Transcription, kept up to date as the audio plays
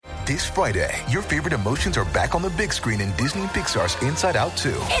This Friday, your favorite emotions are back on the big screen in Disney and Pixar's Inside Out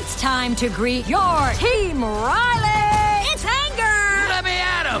 2. It's time to greet your Team Riley. It's anger. Let me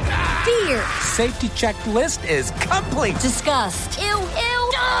at him. Fear. Safety checklist is complete. Disgust. Ew.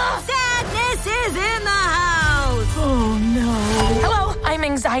 Sadness is in the house. Oh, no. Hello, I'm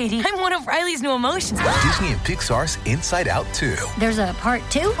anxiety. I'm one of Riley's new emotions. Disney and Pixar's Inside Out 2. There's a part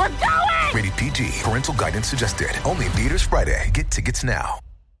 2? We're going! Rated PG. Parental guidance suggested. Only in theaters Friday. Get tickets now.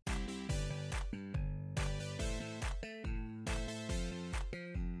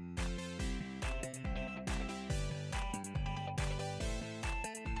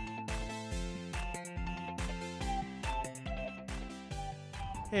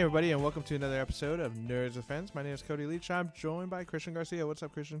 Hey everybody, and welcome to another episode of Nerds with Friends. My name is Cody Leach. I'm joined by Christian Garcia. What's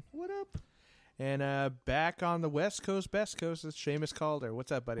up, Christian? What up? And back on the West Coast, Best Coast, is Seamus Calder. What's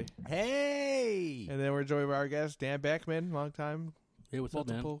up, buddy? Hey! And then we're joined by our guest, Dan Beckman, long time. Hey, what's up,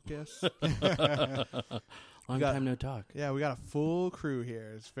 Dan? Multiple guests. Long time no talk. Yeah, we got a full crew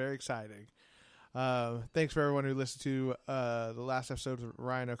here. It's very exciting. Thanks for everyone who listened to the last episode of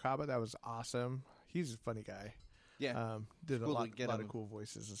Ryan Okaba. That was awesome. He's a funny guy. Yeah. Did a cool lot to get of him. cool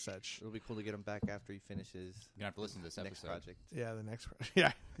voices and such. It'll be cool to get him back after he finishes. You're gonna have to listen to this next episode. project. Yeah, the next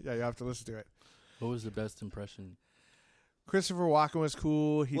yeah, you have to listen to it. What was the best impression? Christopher Walken was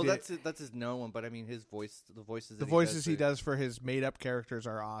cool. That's his known one, but I mean his voice, the voices. The voices he does for his made-up characters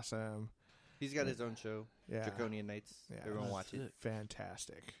are awesome. He's got his own show, Yeah. Draconian Knights. Yeah, Everyone watch it.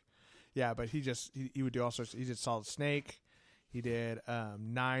 Fantastic. Yeah, but he would do all sorts. He did Solid Snake. He did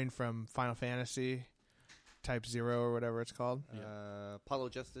 9 from Final Fantasy, Type 0 or whatever it's called. Apollo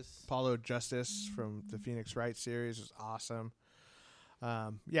Justice. Apollo Justice from the Phoenix Wright series was awesome.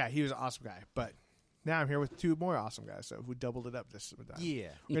 Yeah, he was an awesome guy. But now I'm here with 2 more awesome guys, so we doubled it up this time. Yeah.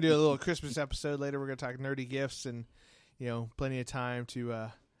 We're going to do a little Christmas episode later. We're going to talk nerdy gifts and, plenty of time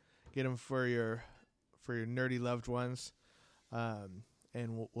to get them for your nerdy loved ones.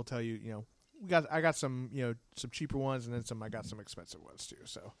 And we'll tell you, I got some, some cheaper ones, and then I got some expensive ones too.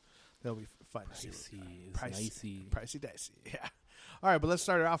 So they'll be fun to see. Pricey dicey. Yeah. All right, but let's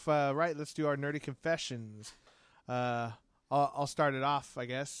start it off right. Let's do our nerdy confessions. I'll start it off, I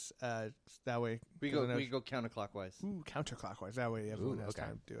guess. That way We go counterclawkwise. Ooh, counterclockwise. That way everyone has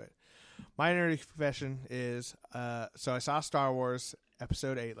time to do it. My nerdy confession is, so I saw Star Wars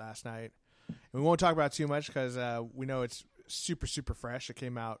Episode 8 last night. And we won't talk about it too much because we know it's super, super fresh. It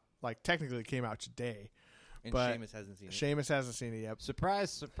came out, technically it came out today. And but Seamus hasn't seen it. Seamus hasn't seen it yet. Surprise,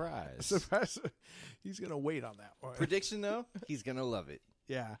 surprise. Surprise. He's going to wait on that one. Prediction, though? He's going to love it.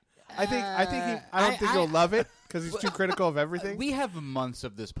 Yeah. I don't think he'll love it because he's too critical of everything. We have months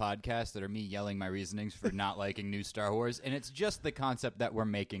of this podcast that are me yelling my reasonings for not liking new Star Wars, and it's just the concept that we're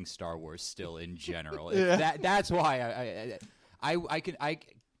making Star Wars still in general. Yeah. That's why I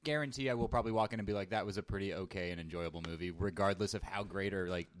guarantee I will probably walk in and be like, that was a pretty okay and enjoyable movie, regardless of how great or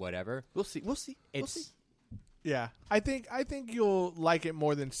whatever. We'll see. Yeah. I think you'll like it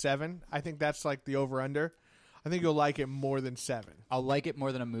more than 7. I think that's the over-under. I think you'll like it more than 7. I'll like it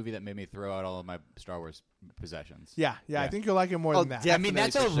more than a movie that made me throw out all of my Star Wars possessions. Yeah. I think you'll like it more than that. I mean,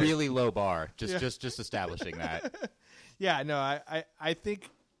 that's a Definitely, for sure. really low bar. Just establishing that. Yeah, no, I think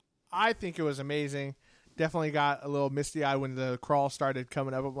it was amazing. Definitely got a little misty-eyed when the crawl started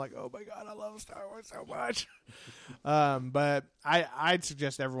coming up. I'm like, oh my God, I love Star Wars so much. But I'd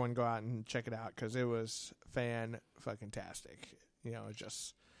suggest everyone go out and check it out because it was fan-fucking-tastic.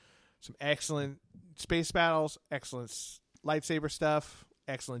 Just some excellent space battles, excellent lightsaber stuff,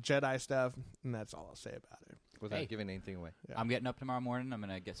 excellent Jedi stuff, and that's all I'll say about it. Without giving anything away. Yeah. I'm getting up tomorrow morning. I'm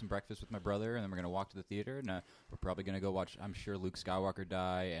going to get some breakfast with my brother, and then we're going to walk to the theater, and we're probably going to go watch, I'm sure, Luke Skywalker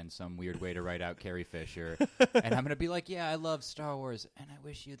die and some weird way to write out Carrie Fisher. And I'm going to be like, yeah, I love Star Wars, and I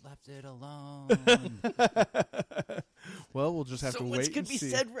wish you'd left it alone. Well, we'll just have to wait and see. So much could be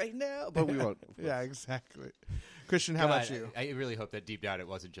said right now, but we won't. Yeah, exactly. Christian, how about you? I really hope that deep down it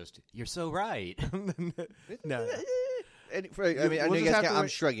wasn't just, you're so right. No. I know you guys can't. I'm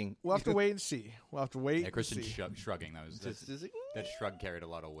shrugging. We'll have to wait and see. We'll have to wait Yeah, Christian and see. shrugging. That shrug carried a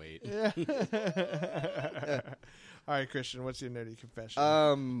lot of weight. All right, Christian, what's your nerdy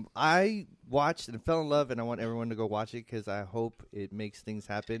confession? I watched and fell in love, and I want everyone to go watch it because I hope it makes things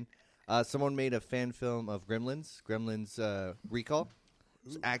happen. Someone made a fan film of Gremlins Recall.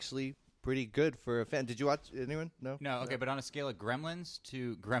 It's actually pretty good for a fan. Did you watch? Anyone? No? No, okay, but on a scale of Gremlins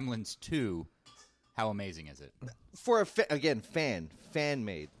to Gremlins 2, how amazing is it? For fan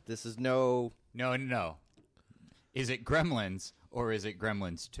made. This is no. No. Is it Gremlins or is it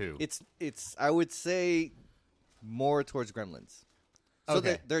Gremlins 2? It's I would say more towards Gremlins. So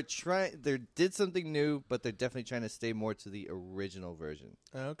Okay. they're trying. They did something new, but they're definitely trying to stay more to the original version.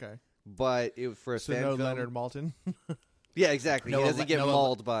 Okay. But for a So fan no film, Leonard Maltin. yeah, exactly. No he doesn't get no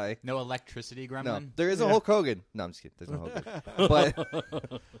mauled by. No electricity gremlin. No, there is a Hulk Hogan. No, I'm just kidding. There's no Hulk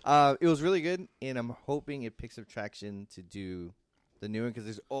Hogan. But it was really good, and I'm hoping it picks up traction to do the new one because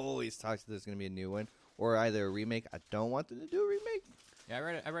there's always talks that there's going to be a new one or either a remake. I don't want them to do a remake. Yeah,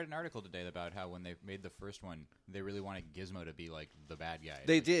 I read an article today about how when they made the first one, they really wanted Gizmo to be like the bad guy.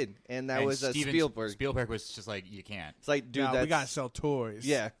 They did, and that was Spielberg. Spielberg was just like, you can't. It's like, dude, we gotta sell toys.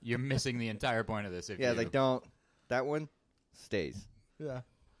 Yeah, You're missing the entire point of this. If yeah, you they don't. That one stays. Yeah.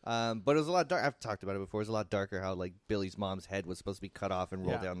 But it was a lot dark. I've talked about it before. It was a lot darker. How like Billy's mom's head was supposed to be cut off and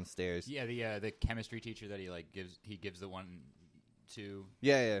roll Yeah. down the stairs. Yeah, the chemistry teacher that he gives the one to.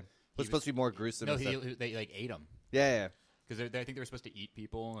 Yeah. It was was- supposed to be more gruesome. No, and stuff. they like ate him Yeah. because I think they were supposed to eat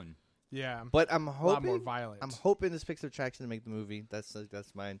people and. Yeah. But I'm a lot more hoping. violent. I'm hoping this picks up traction to make the movie. That's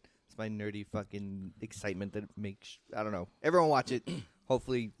mine. It's my nerdy fucking excitement that makes. I don't know. Everyone watch it.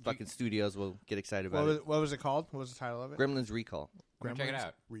 Hopefully, fucking studios will get excited about What was it called? What was the title of it? Gremlins Recall. Check it Gremlins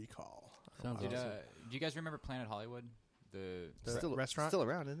out. Recall. Sounds Did, awesome. do you guys remember Planet Hollywood? The Still restaurant? still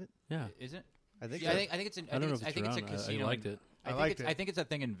around, isn't it? Yeah. is it? I think. Yeah, so. I think it's. I don't know if I it's think it's a around. casino. I liked it. I think it's a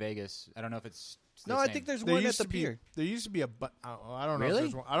thing in Vegas. I don't know if it's. No, the I same. think there's There one at used the to be. pier. There used to be a. I don't know. Really? If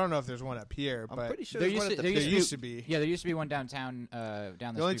there's one, I don't know if there's one up here, I'm but pretty sure there there's one used at to- the there pier. there used to be. Yeah, there used to be one downtown. Down the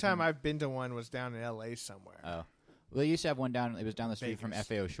The only street time from, I've been to one was down in L.A. somewhere. Oh. Well, they used to have one down. It was down the street from Vegas.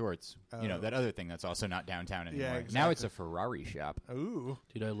 FAO Shorts. You know Oh. that other thing that's also not downtown anymore. Yeah, Now it's exactly. a Ferrari shop. Ooh.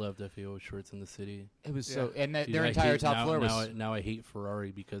 Dude, I loved FAO shorts in the city. It was Yeah. so, and Dude, their I entire hate- top now, floor was. Now I hate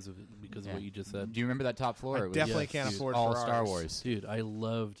Ferrari because of Yeah. what you just said. Do you remember that top floor? I It was definitely yes, can't dude. afford all Ferraris. Star Wars. Dude, I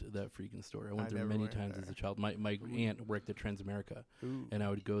loved that freaking store. I went I there never many went times there. as a child. My aunt worked at Transamerica, Ooh. and I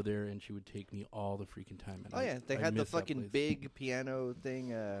would go there, and she would take me all the freaking time. And Oh yeah, they I had the miss that fucking place. big piano thing.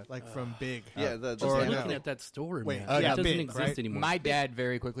 Like from Big. Yeah, the Just Or looking no. at that store, Wait, man. yeah, it doesn't big, exist right? anymore. My dad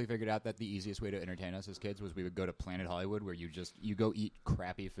very quickly figured out that the easiest way to entertain us as kids was we would go to Planet Hollywood, where you go eat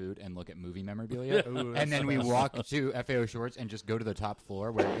crappy food and look at movie memorabilia, Ooh, that's and then the we best. walk to FAO Shorts and just go to the top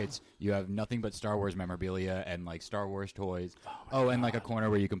floor where you have nothing but Star Wars memorabilia and like Star Wars toys. And like a corner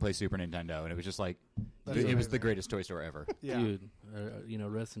where you can play Super Nintendo, and it was just like That's it was amazing. the greatest toy store ever. Yeah. Dude,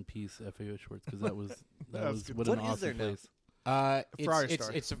 rest in peace, FAO Shorts, because that was good. what What an is awesome there now? place. Ferrari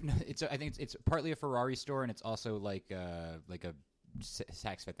store. It's I think it's partly a Ferrari store, and it's also like a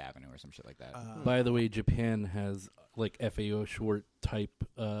Saks Fifth Avenue or some shit like that. By the way, Japan has like FAO short type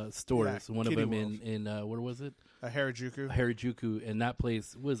stores. Yeah, One of Kitty them World. in where was it? A Harajuku. Harajuku, and that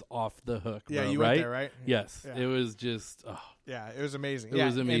place was off the hook. Yeah, bro, you right? went there, right? Yes, Yeah. it was just. Yeah, it was amazing. It Yeah,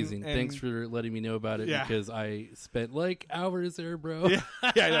 was amazing. and- Thanks for letting me know about it Yeah. because I spent like hours there, bro. Yeah,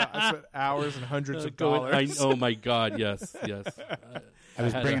 yeah, I know. I spent hours and hundreds of Going- dollars. oh my god, yes. I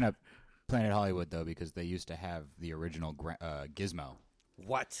was had bringing a- up Planet Hollywood though because they used to have the original Gizmo.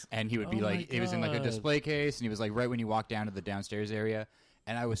 What? And he would be Oh my like, it was in like a God. display case, and he was like right when you walk down to the downstairs area.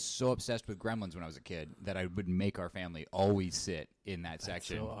 And I was so obsessed with Gremlins when I was a kid that I would make our family always sit in that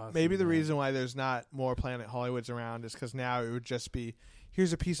section. So awesome, Maybe the man. reason why there's not more Planet Hollywoods around is because now it would just be,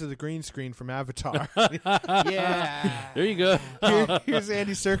 here's a piece of the green screen from Avatar. Yeah. There you go. Here's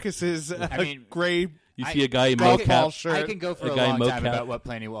Andy Serkis's I mean, gray. You see a guy in golf ball mocap. shirt. I can go for A a guy in long time mocap. about what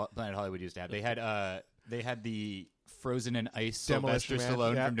Planet Hollywood used to have. They had the Frozen in Ice Demolition Sylvester Man,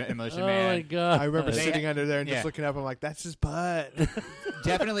 Stallone yeah. from Demolition Oh Man. my god! I remember They- sitting under there and yeah. just looking up. I'm like, that's his butt.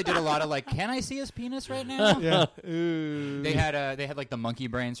 Definitely did a lot of like, can I see his penis right now? yeah. Ooh. They had like the monkey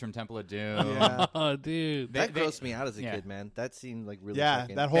brains from Temple of Doom. Yeah. Oh, dude. That grossed me out as a yeah. kid, man. That seemed like really. Yeah,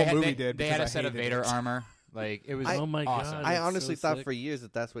 fucking- that whole They had, movie they, did. They because had I a set of hated Vader it. armor. Like it was Oh my awesome. God. I That's honestly so thought sick. for years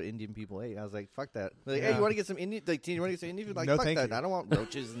that that's what Indian people ate. I was like, fuck that. Like, Yeah. hey, you want to get some Indian? Like, you want to get some Indian food? Like, No, fuck thank that. you. I don't want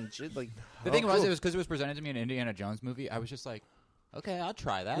roaches and shit. Like, The thing oh, was, cool. it was because it was presented to me in an Indiana Jones movie. I was just like, okay, I'll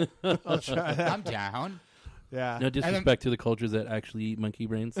try that. I'll try that. I'm down. Yeah. No disrespect to the cultures that actually eat monkey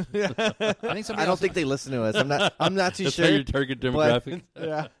brains. I think I somebody don't else, think they listen to us. I'm not too That's sure. not your target but- demographic.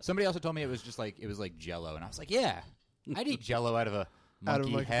 Yeah. somebody also told me it was like Jello, and I was like, yeah, I'd eat Jello out of a Out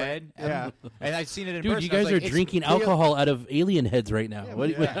of monkey monkey head. brain. Yeah. And I've seen it in Dude, person. you I was guys like, are it's drinking real- alcohol out of alien heads right now. What-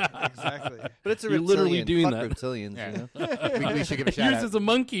 Yeah, exactly. But it's a You're literally reptilian. doing Fuck that. reptilians, Yeah. you know? we should give a shout Yours out. is a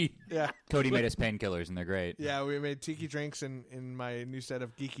monkey. Yeah. Cody made us painkillers, and they're great. Yeah, we made tiki drinks in my new set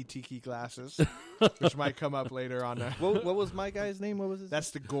of geeky tiki glasses, which might come up later on. What was my guy's name? What was his?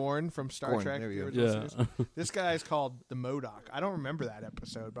 That's the Gorn from Star Gorn, Trek. there we the go. original Yeah. series. This guy is called the MODOK. I don't remember that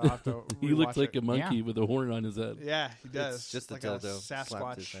episode, but I'll have to He looks rewatch like it. a monkey Yeah. with a horn on his head. Yeah, he does. It's just a like dildo slapped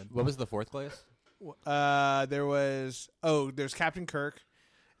his Sasquatch. head. What was the fourth place? There's Captain Kirk,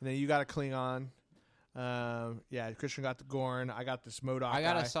 and then you got a Klingon. Yeah, Christian got the Gorn. I got this MODOK I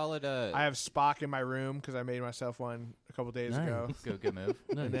got guy. a solid. I have Spock in my room because I made myself one a couple days Nice. ago. good move.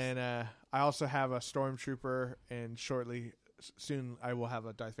 Nice. And then I also have a Stormtrooper, and soon I will have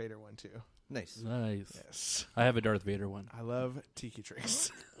a Darth Vader one too. Nice. Nice. Yes, I have a Darth Vader one. I love tiki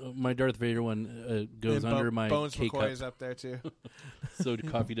drinks. My Darth Vader one goes And under my Bones K McCoy cup, is up there too. so the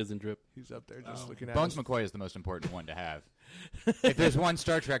coffee doesn't drip. He's up there just looking at Bones us. McCoy is the most important one to have. If there's one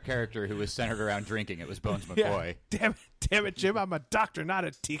Star Trek character who was centered around drinking, it was Bones McCoy. Damn it, Jim! I'm a doctor, not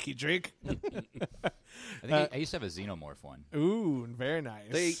a tiki drink. I think I used to have a Xenomorph one. Ooh, very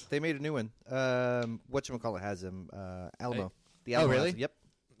nice. They made a new one. Whatchamacallit has him. Alamo. The Alamo really? has him. Yep.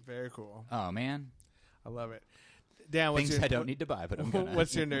 Very cool. Oh man, I love it. Dan, what's things your, I don't need to buy, but I'm gonna.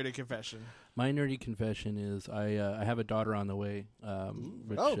 What's your nerdy confession? My nerdy confession is I have a daughter on the way,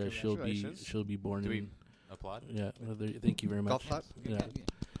 which Oh, she'll be born Do we in. applaud? Yeah, thank you very much. Golf clap?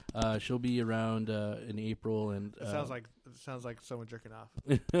 Yeah, she'll be around in April, and It sounds like someone jerking off.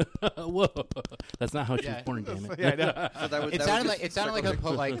 whoa, that's not how she Yeah. was born. Damn it. Yeah, I know. So that would, It that sounded would like just a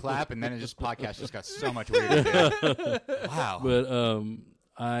polite clap, and then it just podcast just got so much weirder. Wow. But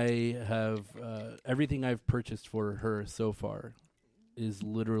I have everything I've purchased for her so far is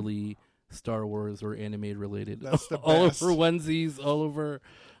literally Star Wars or anime related. That's the all best. over onesies, all over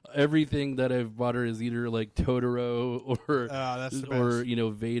everything that I've bought her is either like Totoro or that's the or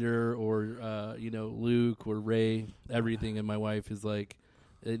best. Vader or Luke or Rey. Everything, and my wife is like,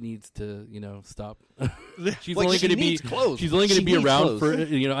 it needs to stop. She's Like, only she going to be needs clothes. she's only going She to be needs around clothes.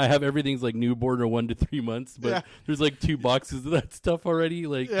 for I have everything's like newborn or 1 to 3 months, but Yeah. there's like 2 boxes of that stuff already.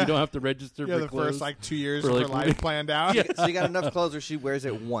 Like Yeah. you don't have to register Yeah, for the clothes. first like 2 years For, of her like, life planned out. So you got enough clothes where she wears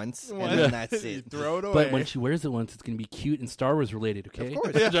it once, and Once. then that's You it. throw it away. But when she wears it once, it's going to be cute and Star Wars related. Okay, Of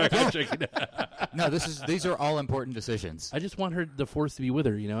course. Check it out. No, these are all important decisions. I just want her the Force to be with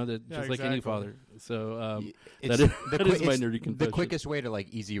her. Just Yeah, like any exactly. father. So It's that is, the that qui- is my it's nerdy the confession. quickest way to like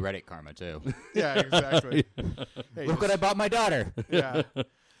easy Reddit karma too. yeah, exactly. Hey, Look what I bought my daughter. yeah.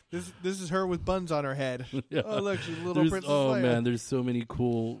 This is her with buns on her head. Yeah. Oh look, she's little There's- Princess oh Leia. man, there's so many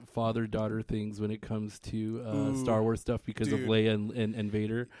cool father-daughter things when it comes to Star Wars stuff because of dude. Leia and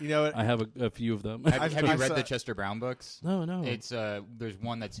Vader. You know what? I have a few of them. Have you I read saw- the Chester Brown books? No. It's there's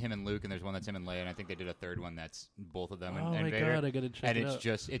one that's him and Luke, and there's one that's him and Leia, and I think they did a third one that's both of them Oh and my Vader. God, I gotta check and it it's out.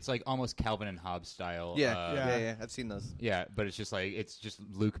 just it's like almost Calvin and Hobbes style. Yeah, Yeah. yeah. I've seen those. Yeah, but it's just like it's just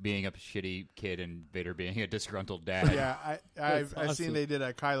Luke being a shitty kid and Vader being a disgruntled dad. Yeah, I've awesome. seen they did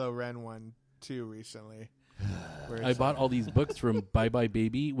a Kylo Ren one too recently. where I it's bought all these books from Bye Bye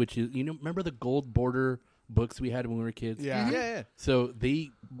Baby, which is remember the gold border books we had when we were kids? Yeah. Yeah. So they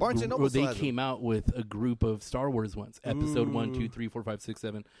Barnes and Noble still has came out with a group of Star Wars ones, episode 1, 2, 3, 4, 5, 6,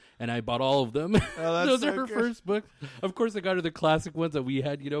 7, and I bought all of them. Oh, that's Those so are her good. first books. Of course, I got her the classic ones that we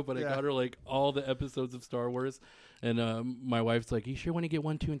had, but I Yeah. got her like all the episodes of Star Wars. And my wife's like, "You sure want to get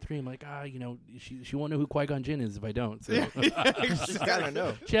 1, 2, and 3?" I'm like, she won't know who Qui-Gon Jinn is if I don't. So She's gotta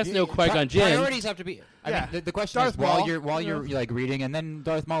know. she has to know Qui-Gon Jinn. Priorities have to be. I Yeah. mean, the question Darth is while Maul. you're like reading, and then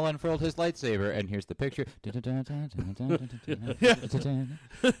Darth Maul unfurled his lightsaber, and here's the picture.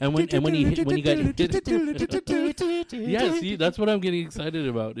 And when he got hit, yeah, see, that's what I'm getting excited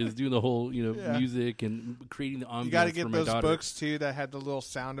about is doing the whole Yeah. music and creating the ambiance You got to for get my those daughter. books too that had the little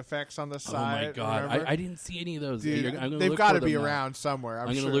sound effects on the Oh side. my god, remember? I didn't see any of those. Dude, I'm gonna they've look got for to them be now. around somewhere. I'm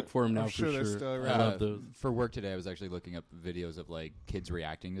gonna sure. look for them now I'm for sure they're sure. still I around. love those. For work today, I was actually looking up videos of like kids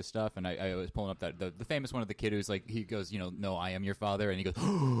reacting to stuff, and I was pulling up that the famous one of the kid who's like he goes, no, I am your father, and he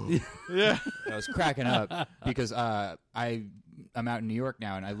goes, Yeah. I was cracking up because I'm out in New York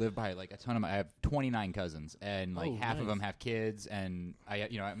now, and I live by like a ton of I have 29 cousins, and like Oh, half of nice. them have kids, and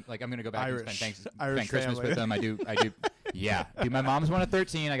I'm gonna go back and Irish. spend Irish spend Christmas family. with them. I do. Yeah, dude, my mom's one of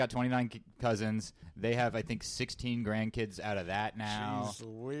 13. I got 29 cousins. They have I think 16 grandkids out of that now, Jeez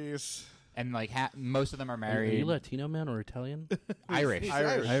Louise. and like most of them are Are married. you Latino man or Italian? Irish.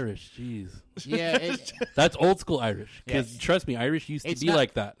 Irish. Irish, jeez. Yeah, That's old school Irish. Because Yeah. trust me, Irish used to It's be not-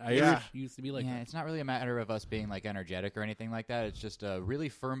 like that. Irish Yeah. used to be like yeah, that. it's not really a matter of us being like energetic or anything like that. It's just a really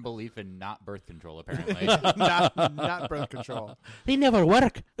firm belief in not birth control, apparently. not birth control. They never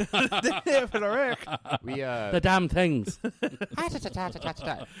work. we The damn things.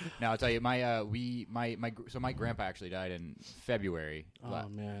 No, I'll tell you, my grandpa actually died in February. Oh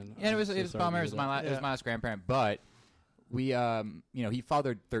man. And it was I'm a so bummer. sorry It to was hear it was my last grandparent, but we he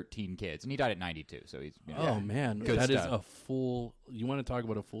fathered 13 kids, and he died at 92. So he's that. Oh man, Good that is stuff. a full. You want to talk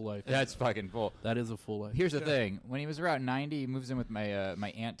about a full life? that's fucking full. That is a full life. Here's the thing: when he was around 90, he moves in with my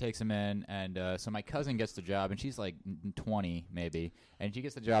my aunt, takes him in, and so my cousin gets the job, and she's like 20 maybe, and she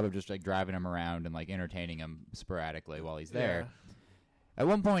gets the job of just like driving him around and like entertaining him sporadically while he's there. At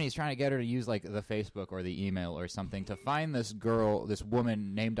one point, he's trying to get her to use like the Facebook or the email or something to find this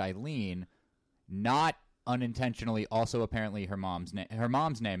woman named Eileen, not unintentionally. Also, apparently, her mom's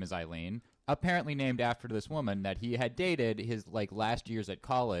name is Eileen. Apparently named after this woman that he had dated his like last years at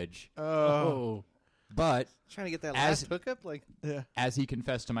college. Oh. But Trying to get that last hookup, like as he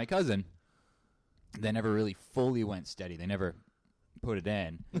confessed to my cousin, they never really fully went steady. They never put it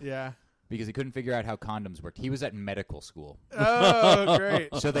in. Yeah. Because he couldn't figure out how condoms worked. He was at medical school. Oh, great.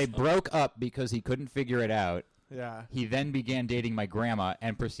 So they broke up because he couldn't figure it out. Yeah. He then began dating my grandma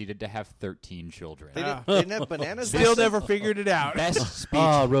and proceeded to have 13 children. they didn't have bananas. Still never figured it out. Best speech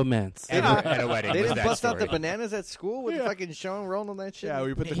Oh, romance. ever at a wedding. They was didn't that bust out the story. bananas at school with the fucking Sean rolling on that shit. Yeah,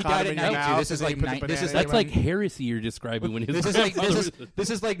 we put the He died condom in at your 92. mouth. This is and then like you put the nine- this is banana That's in. like heresy you're describing when his This is like grandfather this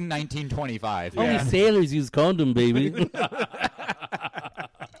is like 1925. Only Yeah. sailors use condom, baby.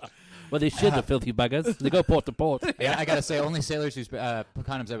 Well, they should, the filthy buggers. They go port to port. Yeah, I gotta say, only sailors use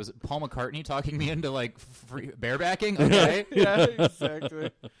condoms. That was Paul McCartney talking me into like barebacking. Okay, Yeah,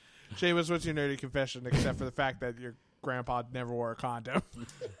 exactly. Seamus, what's your nerdy confession except for the fact that your grandpa never wore a condom?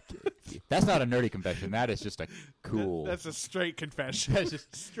 that's not a nerdy confession. That is just a cool. That's a straight confession. That's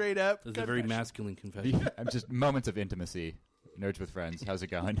just- Straight up. That's a very confession. masculine confession. I'm just moments of intimacy. Nerds with friends. How's it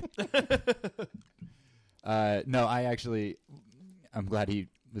going? No, I'm glad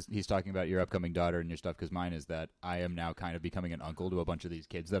he's talking about your upcoming daughter and your stuff because mine is that I am now kind of becoming an uncle to a bunch of these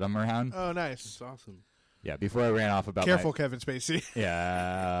kids that I'm around. Oh, nice. That's awesome. Yeah, before I ran off about Careful, Kevin Spacey.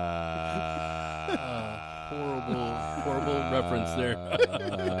 Horrible reference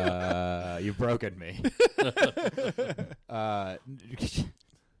there. You've broken me. How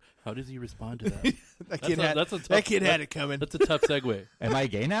does he respond to that? That kid, That's a tough- that kid had it coming. That's a tough segue. Am I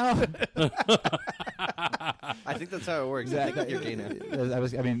gay now? I think that's how it works. I think you're gay now.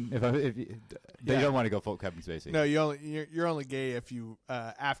 If you don't want to go full Kevin Spacey. No, you're only gay if you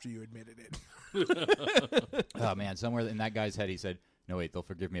after you admitted it. Oh man, somewhere in that guy's head he said, "No wait, they'll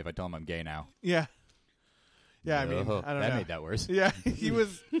forgive me if I tell them I'm gay now." Yeah. Yeah, I mean, Oh, I don't that know. made that worse. Yeah, he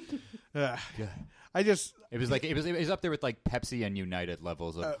was. I just. It was up there with like Pepsi and United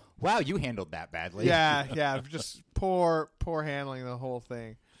levels of wow, you handled that badly. Yeah, just poor handling the whole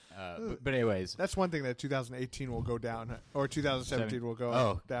thing. But anyways, That's one thing that 2018 will go down, or 2017 will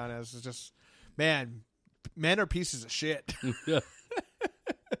go down as is just, man, men are pieces of shit.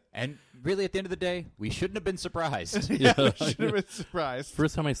 and really at the end of the day, we shouldn't have been surprised. Yeah, should have been surprised.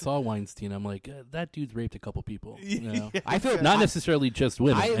 First time I saw Weinstein, I'm like, that dude's raped a couple people. You know? I feel Not necessarily just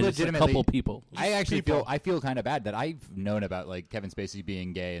women. I just a legitimately- couple people. I actually feel kind of bad that I've known about like Kevin Spacey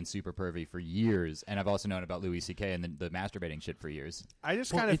being gay and super pervy for years, and I've also known about Louis C.K. and the masturbating shit for years. I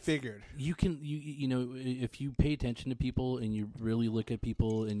just Well, kind of it's- figured. You can you know if you pay attention to people and you really look at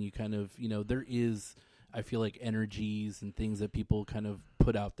people and you kind of there is, I feel like, energies and things that people kind of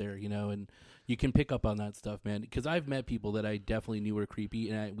put out there, and you can pick up on that stuff, man. Because I've met people that I definitely knew were creepy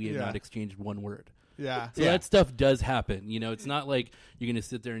and we had Yeah. not exchanged one word. Yeah. So that stuff does happen. It's not like you're going to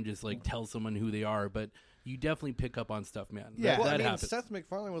sit there and just like tell someone who they are, but you definitely pick up on stuff, man. Yeah. Well, that I mean, happens. Seth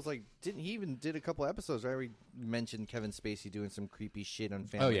MacFarlane was like, he even did a couple episodes where he mentioned Kevin Spacey doing some creepy shit on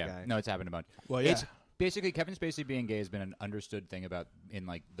Family Guy. No, it's happened a bunch. Well, yeah. It's basically Kevin Spacey being gay has been an understood thing about in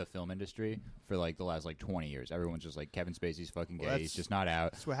like the film industry for like the last like 20 years. Everyone's just like Kevin Spacey's fucking gay. Well, He's just not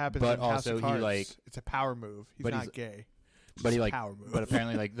out. That's what happens. But in House also of he Cards. like, it's a power move. He's but not he's- gay. It's but he just a like, power move. but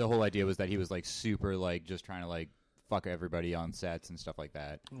apparently like the whole idea was that he was like super like just trying to like fuck everybody on sets and stuff like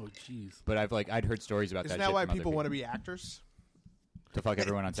that. Oh, jeez. But I'd heard stories about Isn't that. that shit why from other people want to be actors? to fuck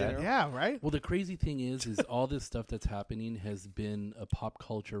everyone on set? Yeah, right. Well, the crazy thing is all this stuff that's happening has been a pop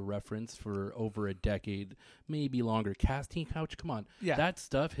culture reference for over a decade, maybe longer. Casting couch, come on. Yeah. That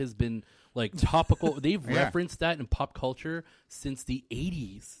stuff has been like topical. They've Yeah. referenced that in pop culture since the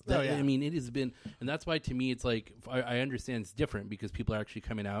 80s. Oh, yeah. I mean, it has been, and that's why to me it's like, I understand it's different because people are actually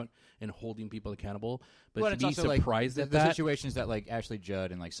coming out and holding people accountable. But Well, to it's be also, like, surprised the at that. situations that like Ashley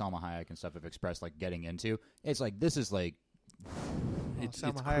Judd and like Salma Hayek and stuff have expressed like getting into. It's like this is like It's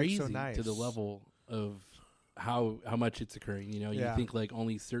Salma Hayek's crazy so nice. to the level of how much it's occurring. You Yeah. think like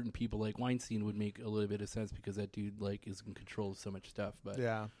only certain people like Weinstein would make a little bit of sense because that dude like is in control of so much stuff. But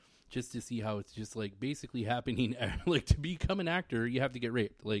Yeah. just to see how it's just like basically happening, like to become an actor, you have to get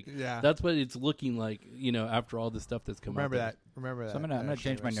raped. Like Yeah. that's what it's looking like. After all the stuff that's come Remember out that. Remember that. So I'm gonna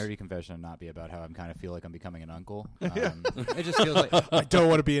change my Seamus. nerdy confession and not be about how I'm kind of feel like I'm becoming an uncle. It just feels like I don't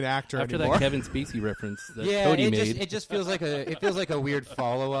want to be an actor After anymore. that Kevin Spacey reference that yeah, Cody it made. just feels like a weird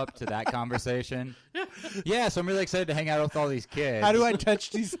follow up to that conversation. Yeah, so I'm really excited to hang out with all these kids. How do I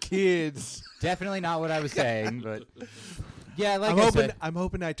touch these kids? Definitely not what I was saying, but yeah, like I'm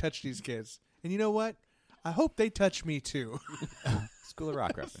hoping I touch these kids. And you know what? I hope they touch me too. School of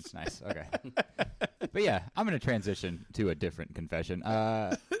Rock reference. Nice. Okay. But yeah, I'm going to transition to a different confession.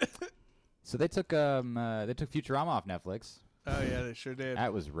 So they took Futurama off Netflix. Oh yeah, they sure did.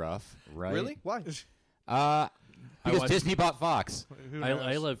 That was rough, right? Really? Why? Because watched- Disney bought Fox. Who I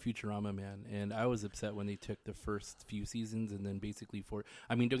knows? love Futurama, man, and I was upset when they took the first few seasons and then basically don't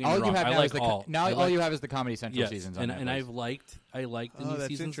get me All wrong, you have I now like is the all. now I all like- you have is the Comedy Central yes, seasons on and Netflix. I like the Oh, new that's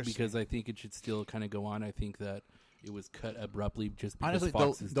seasons interesting. because I think it should still kind of go on. I think that it was cut abruptly just because Honestly,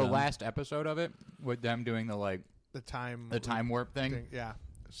 Fox is the done. last episode of it with them doing the time warp thing, Yeah,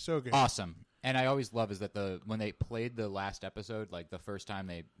 so good. awesome. And I always love is that when they played the last episode, like the first time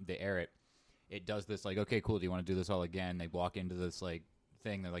they air it, it does this like, okay, cool, do you want to do this all again? They walk into this like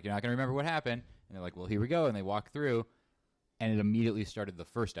thing, they're like, you're not going to remember what happened, and they're like, well, here we go, and they walk through, and it immediately started the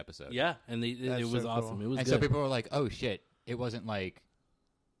first episode. Yeah, and it That's was so awesome. cool. It was And good. so people were like, oh shit, it wasn't like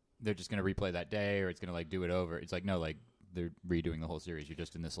they're just going to replay that day or it's going to like do it over. It's like, no, like they're redoing the whole series. You're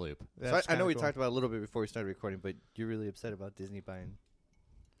just in this loop. So That's I know kinda we cool. talked about it a little bit before we started recording, but you're really upset about Disney buying.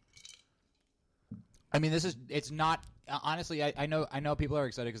 I mean, it's not honestly. I know people are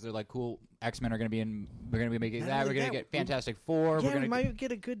excited because they're like, cool. X-Men are going to be in. We're going to be making Not that. only We're going to that, get Fantastic Four. Yeah, we're going we to might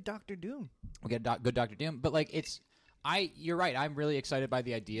get a good Doctor Doom. get good Doctor Doom. But like, you're right. I'm really excited by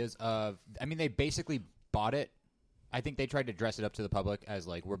the ideas of. I mean, they basically bought it. I think they tried to dress it up to the public as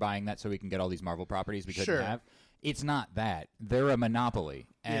like, we're buying that so we can get all these Marvel properties we couldn't Sure. have. It's not that. They're a monopoly,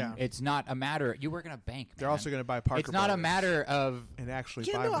 and Yeah. it's not a matter. You work in a bank. They're man. also going to buy Parker. It's not a Brothers matter of. and actually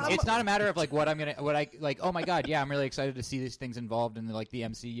Yeah, buy. no, more. I'm- It's not a matter of like what I like. Oh my god, yeah, I'm really excited to see these things involved in like the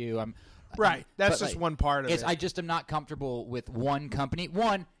MCU. Right. That's but, just like, one part of It's it. I just am not comfortable with one company.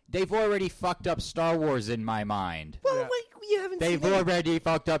 One, they've already fucked up Star Wars in my mind. Well, Yeah. wait, you haven't They've seen already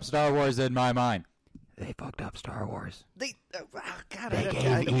fucked up Star Wars in my mind. They fucked up Star Wars. They, God, They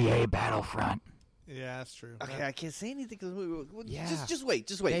gave EA Battlefront. Yeah, that's true. Okay, I can't say anything because Yeah. just wait,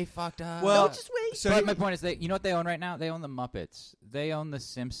 They fucked up. Well, just wait. So but my point is, you know what they own right now? They own the Muppets. They own the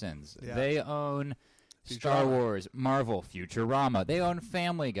Simpsons. Yeah. They own Star Futurama. Wars, Marvel, Futurama. They own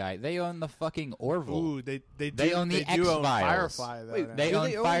Family Guy. They own the fucking Orville. Ooh, they They own the do own X-Files. Firefly though. Wait, now. They do own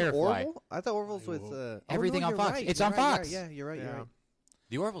they own Firefly. Orville? I thought Orville's with Everything no, on you're Fox. right, It's you're on right, Fox. Yeah, you're right. You're Yeah. right.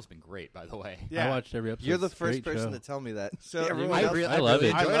 The Orville's been great, by the way. Yeah. I watched every episode. You're the It's a first great person show. to tell me that. So- Everyone I else- really- I love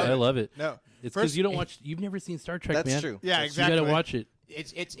it. I love I it. love it. No, It's first because you don't watch. You've never seen Star Trek, That's man. true. Yeah, That's exactly. You got to watch it.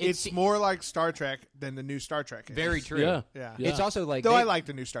 It's more like Star Trek than the new Star Trek. Is. very true. Yeah. Yeah. It's also like Though they- I like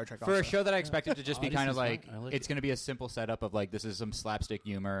the new Star Trek for also. a show that I expected to just be kind of Odyssey's like, fine. I like it's it. going to be a simple setup of like, this is some slapstick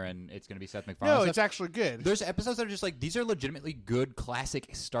humor and it's going to be Seth MacFarlane. No, stuff. it's actually good. There's episodes that are just like, these are legitimately good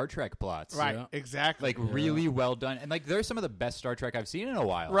classic Star Trek plots. right, Yeah. exactly. Like really well done. And like, there's some of the best Star Trek I've seen in a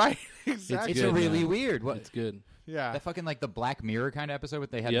while. right, exactly. It's good, a really man. weird. What, It's good. yeah. that fucking like the Black Mirror kind of episode where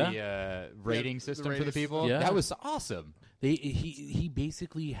they had Yeah. the rating the system for the ratings. people. Yeah. That was awesome. He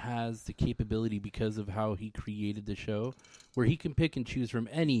basically has the capability because of how he created the show, where he can pick and choose from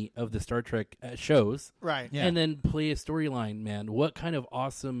any of the Star Trek shows, Right. Yeah. and then play a storyline. Man, what kind of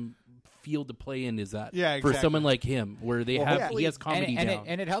awesome field to play in is that? Yeah, for exactly. someone like him, where they Well, have hopefully- he has comedy down.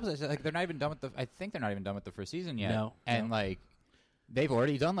 and it helps us. Like they're not even done with the. I think they're not even done with the first season yet. No, and no. like they've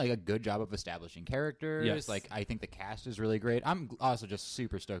already done like a good job of establishing characters. Yes. Like I think the cast is really great. I'm also just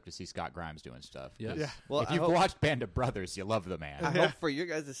super stoked to see Scott Grimes doing stuff. 'cause Yeah. Well, if I you've hope- watched Band of Brothers, you love the man. I hope for your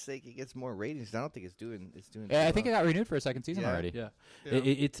guys' sake it gets more ratings. I don't think it's doing. Yeah, I too think it well. got renewed for a second season Yeah. already. Yeah, Yeah.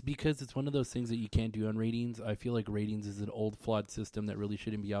 It's because it's one of those things that you can't do on ratings. I feel like ratings is an old, flawed system that really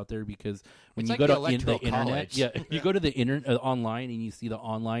shouldn't be out there because when It's you like go the to the Electoral internet, College. yeah, you go to the online and you see the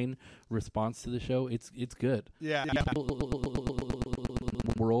online response to the show. It's good. Yeah.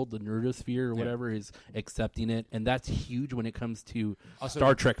 World, the nerdosphere or whatever is accepting it, and that's huge when it comes to Also,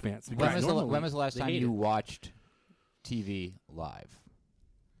 Star Trek fans. When because was, normally when was the last they time hate you it. watched TV live?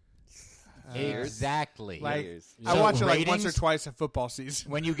 Years. Exactly. Like Years. I So watch it like once or ratings- twice a football season.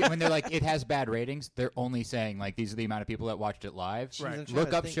 when they're like it has bad ratings, they're only saying like these are the amount of people that watched it live. Jeez, I'm trying Look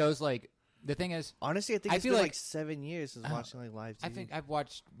to up think. shows like the thing is Honestly, I think I it's feel been like- like 7 years since watching like live TV. I think I've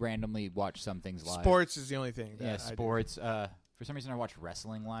randomly watched some things live. Sports is the only thing. That Yeah, I do. sports. For some reason I watch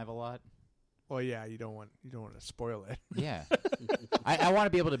wrestling live a lot. Well, yeah, you don't want to spoil it. Yeah. I want to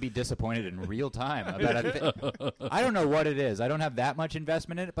be able to be disappointed in real time about a I don't know what it is. I don't have that much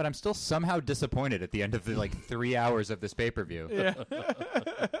investment in it, but I'm still somehow disappointed at the end of the 3 hours of this pay-per-view. Yeah.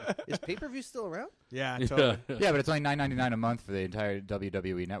 Is pay-per-view still around? Yeah, totally. Yeah, but it's only $9.99 a month for the entire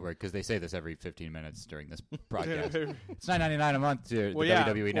WWE network because they say this every 15 minutes during this broadcast. It's $9.99 a month to Well, the yeah.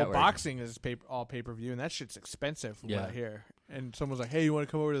 WWE Well, network. boxing is all pay per view, and that shit's expensive from what Yeah. I hear. And someone's like, "Hey, you want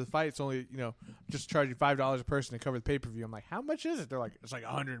to come over to the fight? It's only just charge you $5 a person to cover the pay per view." I'm like, "How much is it?" They're like, "It's like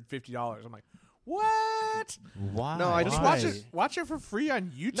 $150." I'm like, What? Why? No, I Just just watch Why? it. Watch it for free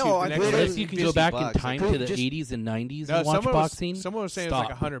on YouTube. No, the I next did day. it. Unless you can go $50 back in bucks. time Cool, to the just- 80s and 90s No, and watch boxing. someone was saying Stop.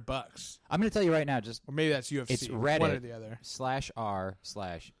 it was like $100. I'm going to tell you right now, just Or maybe that's UFC. it's One or Reddit the other.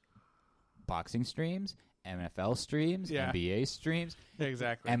 /r/boxing streams, NFL streams, Yeah. NBA streams,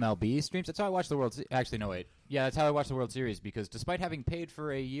 Exactly. MLB streams. That's how I watch the World. Actually, no wait. Yeah, that's how I watch the World Series because despite having paid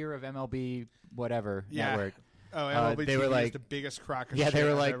for a year of MLB whatever network, Oh, MLB they were TV is like- the biggest crock of yeah, shit they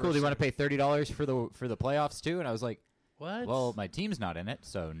were I've like, ever "Cool, do you want to seen. pay $30 for the playoffs too?" And I was like, What? "Well, my team's not in it,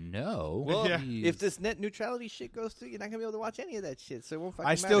 so no." Well, Yeah. if this net neutrality shit goes through, you're not gonna be able to watch any of that shit. So it won't fucking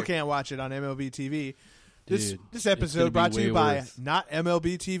I still matter. can't watch it on MLB TV. This Dude, this it's gonna episode be brought to way you by worse. not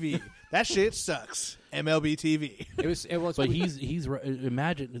MLB TV. That shit sucks. MLB TV. it was. But he's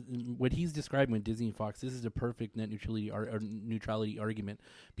imagine what he's describing with Disney and Fox. This is a perfect net neutrality argument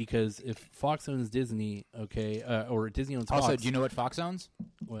because if Fox owns Disney, okay, or Disney owns also, Fox. do you know what Fox owns?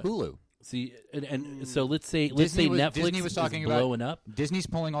 What? Hulu. See, and so let's say Disney Netflix was talking is about blowing up. Disney's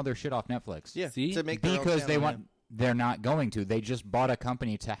pulling all their shit off Netflix. Yeah, See? to make their own because they channel. want. They're not going to. They just bought a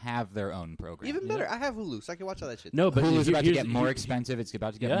company to have their own program. Even better. I have Hulu, so I can watch all that shit. No, but Hulu's about to here's- get more here- expensive. It's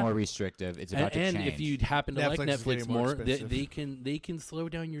about to get Yeah. more restrictive. It's about to and change. if you happen to like Netflix is Netflix getting more more, expensive. they can slow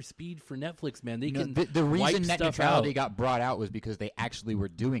down your speed for Netflix, man. They No, can the wipe reason net stuff neutrality out. got brought out was because they actually were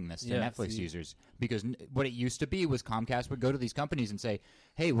doing this to Yeah, Netflix see. users. Because what it used to be was Comcast would go to these companies and say,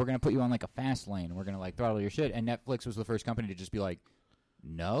 "Hey, we're going to put you on like a fast lane. We're going to like throttle your shit." And Netflix was the first company to just be like,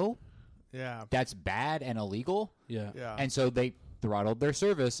 "No, Yeah. that's bad and illegal." Yeah. Yeah. And so they throttled their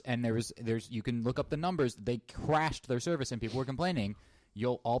service, and there's you can look up the numbers. They crashed their service, and people were complaining.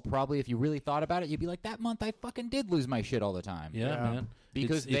 You'll all probably, if you really thought about it, you'd be like, "That month I fucking did lose my shit all the time." Yeah, Yeah. man.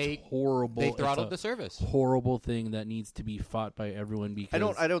 Because it's horrible. They It's throttled a the service. horrible thing that needs to be fought by everyone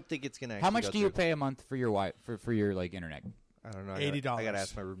because I don't think it's gonna. How actually much go do you through. pay a month for your for your like internet? I don't know. $80. I gotta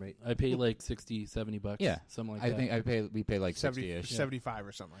ask my roommate. I pay like $60-$70. Yeah, something like I that. think we pay like 70, 60-ish. 75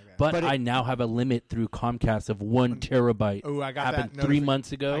 or something like that. But but I now have a limit through Comcast of 1 terabyte. Oh, I got Happened that 3 notifi-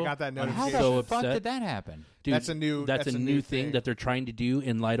 months ago. I got that I'm notification. How so the fuck upset. did that happen? Dude, That's a new thing thing. that they're trying to do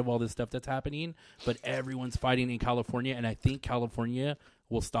in light of all this stuff that's happening. But everyone's fighting in California, and I think California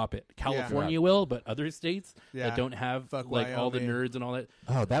will stop it. California will, but other states Yeah. that don't have Fuck like all the Wyoming. nerds and all that,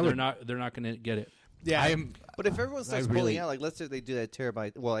 Oh, that they're would not going to get it. Yeah. I'm. But if everyone starts really- pulling out, like let's say they do that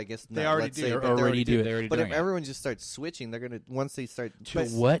terabyte. Well, I guess They not, already let's do. say, They but they already do it. They're already But doing if it. everyone just starts switching, they're gonna once they start. To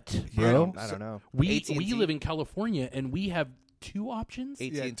what, bro? I don't know. We AT&T? live in California, and we have 2 options.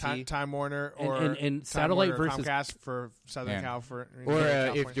 yeah, AT&T. Time Warner And- or and Time satellite Warner, versus- Comcast for Southern Yeah. California. Or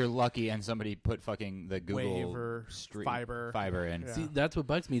California. if you're lucky and somebody put fucking the Google Wave or street fiber. in. Yeah. See, that's what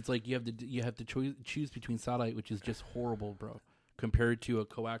bugs me. It's like you have to choose between satellite, which is just horrible, bro, compared to a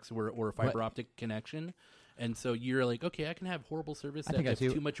coax or a fiber What? optic connection. And so you're like, okay, I can have horrible service I that think I if see-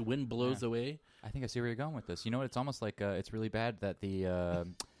 too much wind blows away. I think I see where you're going with this. You know what? It's almost like it's really bad that the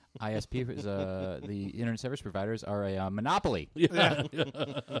ISP is the internet service providers are a monopoly, yeah,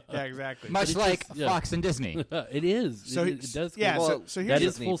 exactly. much it's like just- yeah. Fox and Disney. It is. So it does. yeah, well, so here's that the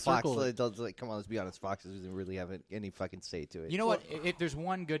is Disney, full Fox, circle. it does, like, come on, let's be honest. Fox doesn't really have any fucking say to it. You know what? If there's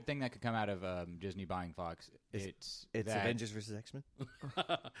one good thing that could come out of Disney buying Fox, it's It's that- Avengers versus X-Men.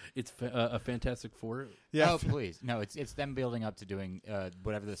 It's a Fantastic Four. yeah, Oh please, no! It's them building up to doing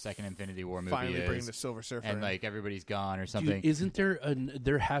whatever the second Infinity War movie finally is, bring the Silver Surfer and in. like everybody's gone or Dude, something. isn't there?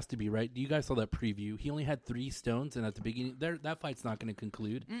 There has to be, right? You guys saw that preview. He only had 3 stones, and at the beginning, that fight's not going to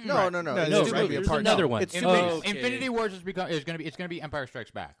conclude. No. No, It's no, two right, movies. a there's part another two. one. It's Infinity, two Okay. Infinity Wars is it's gonna be Empire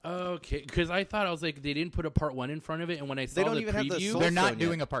Strikes Back. Okay, because I thought I was like they didn't put a part 1 in front of it, and when I saw don't the even have the preview, Soul They're not Stone yet.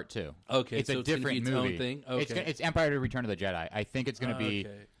 doing a part 2. Okay, it's so a it's gonna be different its movie. own thing? It's, Okay. it's Empire: to Return of the Jedi. I think it's gonna be.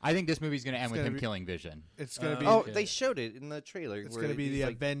 Okay. I think this movie's gonna end with gonna him be- killing Vision. It's gonna be. Oh, Okay. they showed it in the trailer. It's where gonna be he's, the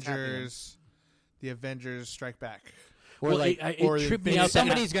like, tapping him. Avengers. The Avengers Strike Back, Or well, like, it or the tripped me Infinity- out. that-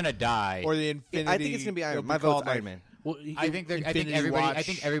 somebody's gonna die. or the Infinity. I think it's gonna be Iron it'll Man. My called, vote's Iron Man. Well, I think Infinity everybody. I Watch.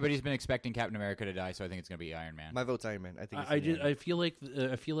 think everybody's been expecting Captain America to die, so I think it's gonna be Iron Man. My vote's Iron Man. I think. It's I gonna be just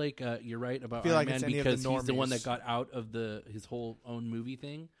I feel like you're right about feel Iron like Man it's any of the because he's the one normies. that got out of his whole own movie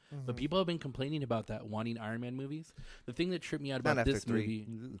thing. But people have been complaining about that, wanting Iron Man movies. The thing that tripped me out Not about after this 3.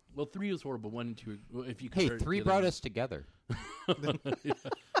 movie, well, 3 was horrible. 1 and 2, well, if you Hey, compare it to 3 the brought other us together.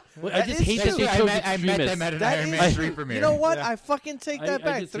 Well, I just is hate true. that they I chose met them at an That Iron is Man true. 3 premiere. You know what? Yeah. I fucking take I- that I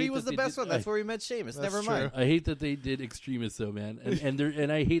back. just 3 hate was that the they best did- one. That's where we met Seamus. That's Never true. mind. I hate that they did Extremists, though, man,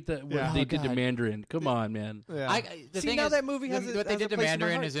 and I hate that what Yeah. they Oh, did to God. Mandarin. Come on, man. Yeah. The See, thing now is, that movie has a- what they has did a to place in my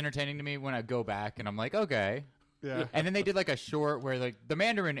Mandarin heart. is entertaining to me when I go back and I'm like, okay. yeah. And then they did like a short where like the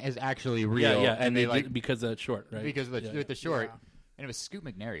Mandarin is actually real. Yeah, and they like did because that's short, right? because of the Yeah. with the short, Yeah. and it was Scoot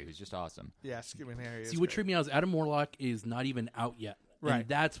McNairy who's just awesome. Yeah, Scoot McNairy. See, what tripped me out is Adam Warlock is not even out yet. Right. And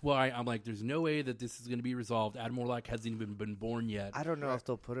that's why I'm like, there's no way that this is going to be resolved. Adam Warlock hasn't even been born yet. I don't know if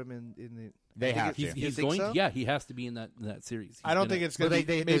they'll put him in the. They have to. You He's think going. so? Yeah, he has to be in that series. I don't think it's going to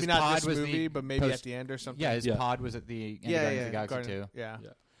be maybe his not pod this was the movie, but maybe post- at the end or something. Yeah, his Yeah. pod was at the end Yeah, of Guardians yeah. of the Galaxy Guardian- 2. Yeah. Yeah.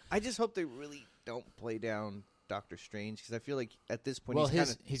 I just hope they really don't play down Doctor Strange because I feel like at this point Well,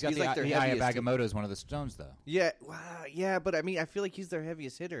 he's got like their the Eye of heaviest. Agamotto as one of the stones, though. Yeah, wow, yeah, but I mean, I feel like he's their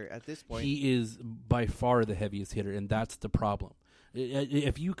heaviest hitter at this point. He is by far the heaviest hitter, and that's the problem.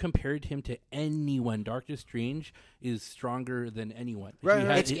 If you compared him to anyone, Doctor Strange is stronger than anyone. Right, He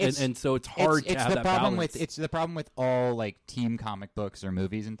right. has- and so it's hard to have the that problem balance. It's the problem with all like team comic books or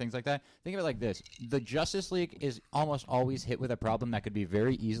movies and things like that. Think of it like this: the Justice League is almost always hit with a problem that could be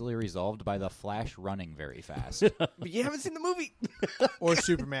very easily resolved by the Flash running very fast. But you haven't seen the movie. Or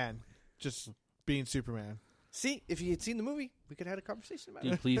Superman, just being Superman. See, if you had seen the movie, we could have had a conversation about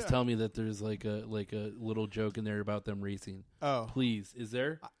Dude, it. please tell me that there's like a little joke in there about them racing. Oh, Please, is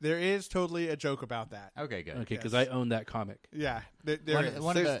there? there is totally a joke about that. Okay, good. Okay, because Yes. I own that comic. Yeah, there One, is.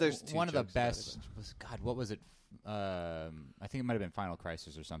 one There's of two the one of the jokes about it, best was God. What was it? I think it might have been Final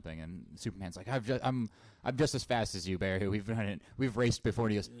Crisis or something. And Superman's like, I'm just as fast as you, Barry. We've raced before.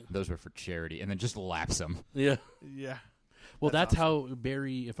 And he goes, those were for charity, and then just laps him. Yeah. Yeah. Well, that's how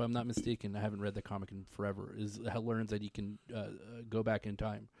Barry, if I'm not mistaken, I haven't read the comic in forever, learns that he can go back in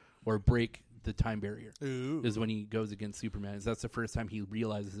time or break the time barrier. Ooh. Is when he goes against Superman. That's the first time he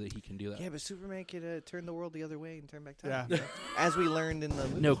realizes that he can do that. Yeah, but Superman could turn the world the other way and turn back time. Yeah. As we learned in the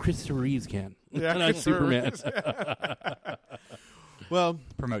movie. No, Christopher Reeves can. Yeah, Not Christopher Superman. Reeves. Well,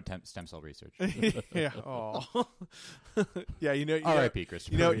 Promote stem cell research. yeah. Oh. Yeah, you know. R.I.P.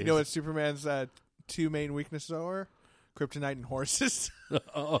 Christopher. You know Reeves. what Superman's two main weaknesses are? Kryptonite and horses.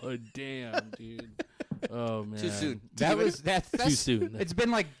 Oh, damn, dude. Oh, man. Too soon. That's Too soon. It's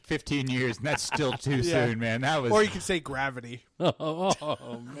been like 15 years, and that's still too Yeah. soon, man. That was. Or you could say gravity.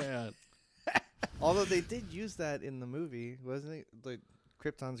 Oh, man. Although they did use that in the movie, wasn't it? Like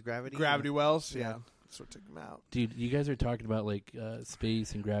Krypton's gravity. Gravity wells. Yeah. Yeah. That's what took him out. Dude, you guys are talking about like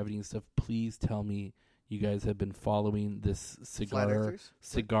space and gravity and stuff. Please tell me you guys have been following this Flat earthers?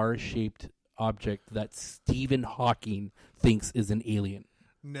 cigar-shaped object that Stephen Hawking thinks is an alien.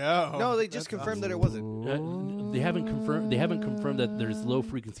 No. No, they just confirmed that it wasn't. They haven't confirmed that there's low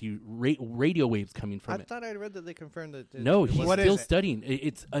frequency radio waves coming from I it. thought I read that they confirmed that. No, it he's wasn't. What still is it? studying.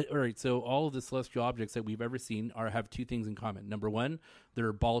 It's all right. So all of the celestial objects that we've ever seen have two things in common. Number one,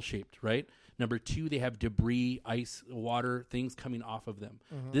 they're ball shaped, right? Number two, they have debris, ice, water, things coming off of them.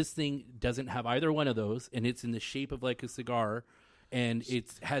 This thing doesn't have either one of those, and it's in the shape of like a cigar, and it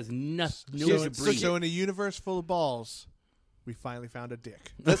has no debris. So in a universe full of balls, we finally found a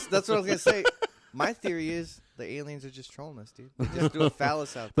dick. That's what I was gonna say. My theory is the aliens are just trolling us, dude. They just do a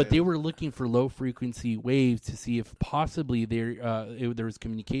phallus out there. But they were looking for low frequency waves to see if possibly there was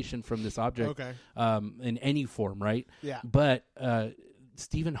communication from this object Okay. in any form, right? Yeah. But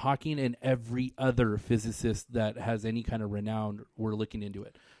Stephen Hawking and every other physicist that has any kind of renown were looking into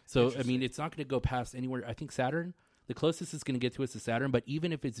it. So, I mean, it's not going to go past anywhere. I think Saturn, the closest it's going to get to us is Saturn. But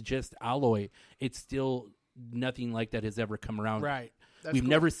even if it's just alloy, it's still nothing like that has ever come around. Right. That's We've cool.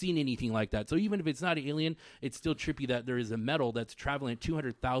 never seen anything like that. So even if it's not an alien, it's still trippy that there is a metal that's traveling at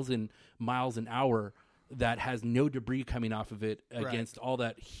 200,000 miles an hour that has no debris coming off of it against all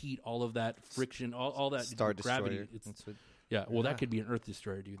that heat, all of that friction, all that Star gravity. Destroyer. It's, That's what- yeah, well, that could be an Earth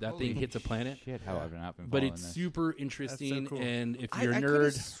destroyer, dude. That thing hits a planet. Shit, how I've not been But following it's this. super interesting, cool. and if I you're a coulda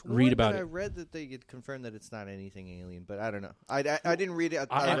nerd, sworn read about that I it. read that they had confirmed that it's not anything alien, but I don't know. I didn't read it.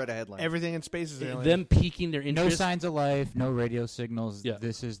 I read a headline. Everything in space is alien. Them piquing their No interest. signs of life, no radio signals. Yeah.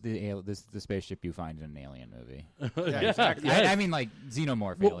 This is the spaceship you find in an alien movie. Yeah, exactly. Yeah. I mean, like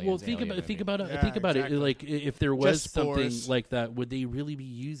xenomorph Well, aliens. think alien about movie. it. Yeah, Think about exactly. it. Like if there was Just something spores. like that, would they really be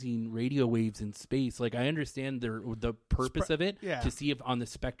using radio waves in space? Like I understand the purpose of it yeah. to see if on the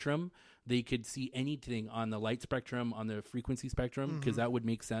spectrum they could see anything on the light spectrum, on the frequency spectrum, because that would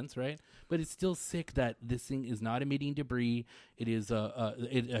make sense, right? But it's still sick that this thing is not emitting debris. It is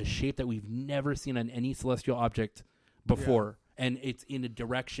a shape that we've never seen on any celestial object before, and it's in a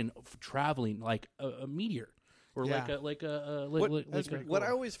direction of traveling like a meteor. Or Yeah. What I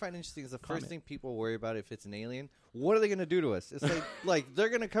always find interesting is the Comment. first thing people worry about if it's an alien. What are they going to do to us? It's like they're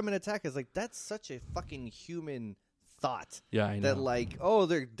going to come and attack us. Like that's such a fucking human thought. Yeah, I know. That like, oh,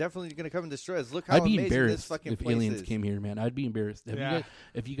 they're definitely going to come and destroy us. Look how I'd be amazing this embarrassed fucking if place aliens is. came here, man. I'd be embarrassed. Yeah.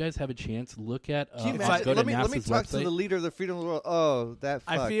 If you guys have a chance, look at. Can you go imagine? to Let me NASA's talk to website. the leader of the freedom of the world. Oh, that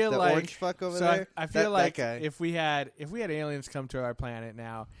fuck. I feel the like orange fuck over so there. I feel that like guy. if we had aliens come to our planet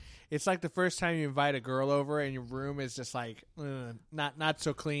now, it's like the first time you invite a girl over and your room is just like not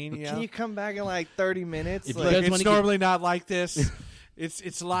so clean. You know? Can you come back in like 30 minutes? If you Like, guys it's wanna normally not like this.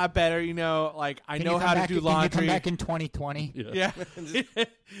 It's a lot better, you know. Like I Can know you come how to back- do Can you laundry. come back in 2020? Yeah,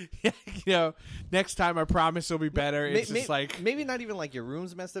 yeah. You know, next time I promise it'll be better. It's just like maybe not even like your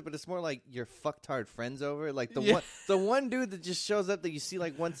room's messed up, but it's more like your fucktard friends over. Like Yeah. the one dude that just shows up that you see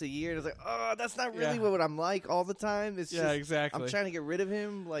like once a year. And it's like, oh, that's not really Yeah. what I'm like all the time. It's Yeah, just, exactly. I'm trying to get rid of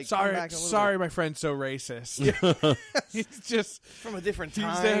him. Like, come sorry, back in a little sorry, bit. my friend's so racist. He's just From a different he's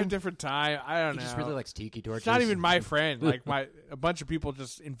time. at a different time. I don't He know. just really likes tiki torches. It's not even my friend. Like a bunch of people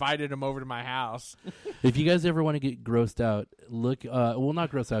just invited him over to my house. If you guys ever want to get grossed out, look. Well, not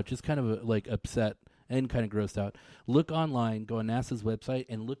grossed out, just kind of like upset and kind of grossed out. Look online, go on NASA's website,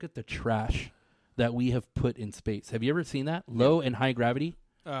 and look at the trash that we have put in space. Have you ever seen that? Low and high gravity.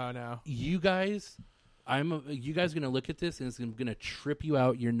 Oh no. You guys, you guys are gonna look at this and it's gonna trip you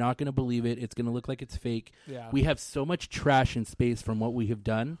out. You're not gonna believe it. It's gonna look like it's fake. Yeah. We have so much trash in space from what we have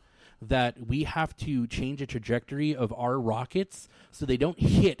done that we have to change the trajectory of our rockets so they don't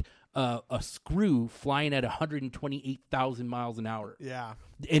hit a screw flying at 128,000 miles an hour. Yeah.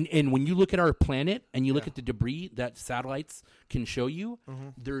 And when you look at our planet and you look at the debris that satellites can show you,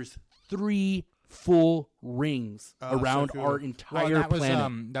 there's 3 full rings Oh, so around cool. our Well, entire that was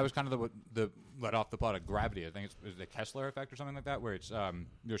planet. that was kind of the let off the plot of gravity. I think it's the Kessler effect or something like that, where it's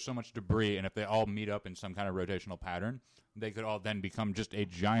there's so much debris, and if they all meet up in some kind of rotational pattern, they could all then become just a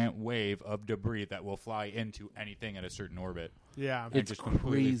giant wave of debris that will fly into anything at a certain orbit Yeah. and It's just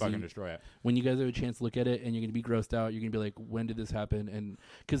completely crazy. fucking destroy it. When you guys have a chance to look at it and you're going to be grossed out, you're going to be like, when did this happen? And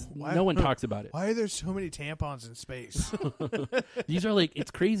because no one talks about it. Why are there so many tampons in space? These are like,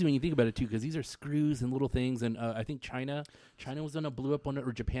 it's crazy when you think about it too, because these are screws and little things. And I think China was on blew up one,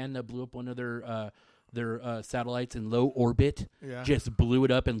 or Japan blew up one of their satellites in low orbit. Yeah. Just blew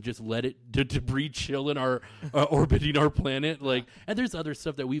it up and just let it debris chill in our orbiting our planet. Like, and there's other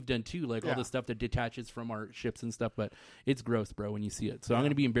stuff that we've done too, like all Yeah. the stuff that detaches from our ships and stuff. But it's gross, bro, when you see it. So I'm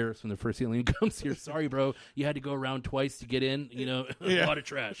gonna be embarrassed when the first alien comes here. Sorry, bro, you had to go around twice to get in. You know, Yeah. a lot of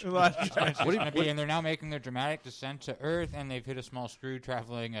trash. A lot of trash. And they're now making their dramatic descent to Earth, and they've hit a small screw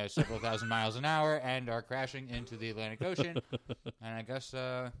traveling several thousand miles an hour and are crashing into the Atlantic Ocean. And I guess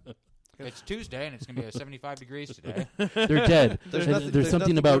it's Tuesday, and it's going to be 75 degrees today. They're dead. There's And nothing- there's there's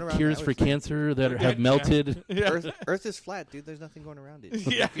something nothing going about around cures that. for cancer that have melted. Earth is flat, dude. There's nothing going around it.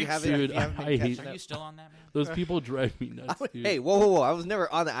 Yeah. If you haven't, Dude, if you haven't been I hate catching that. Are up- you still on that, man? Those people drive me nuts. Dude. Hey, whoa! I was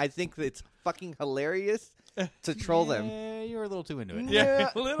never on that. I think it's fucking hilarious to troll them. Yeah, you're a little too into it. Yeah,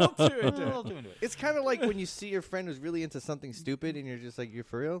 a little too A into little it. too into it. It's kind of like when you see your friend who's really into something stupid, and you're just like, "You're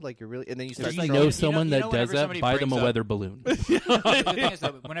for real?" Like you're really, and then you start. If you trolling. know you someone know that does whenever that, somebody buy them brings a up- weather balloon. The thing is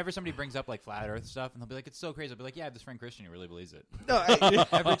that whenever somebody brings up like flat Earth stuff, and they'll be like, "It's so crazy," I'll be like, "Yeah, I have this friend Christian who really believes it." No, I,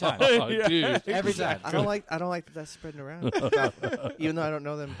 Every time. Oh, dude. Every time. I don't like that that's spreading around. Even though I don't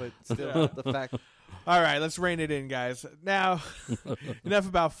know them, but still, the fact. All right, let's rein it in, guys. Now, enough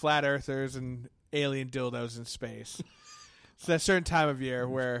about flat earthers and alien dildos in space. It's that certain time of year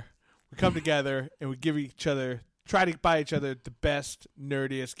where we come together and we try to buy each other the best,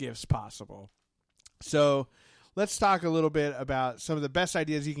 nerdiest gifts possible. So let's talk a little bit about some of the best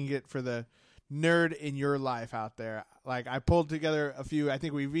ideas you can get for the nerd in your life out there. Like, I pulled together a few. I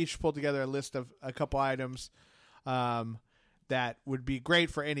think we've each pulled together a list of a couple items that would be great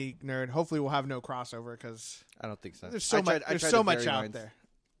for any nerd. Hopefully we'll have no crossover because I don't think so. there's so I much. tried There's to so much vary out mine. there.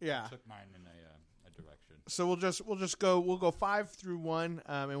 Yeah. Took mine in a direction. So we'll just go. We'll go 5 through 1,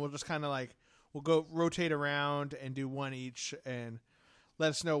 and we'll just kind of like we'll go rotate around and do one each, and let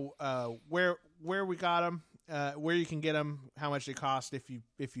us know where we got them, where you can get them, how much they cost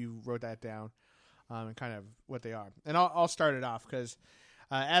if you wrote that down, and kind of what they are. And I'll start it off because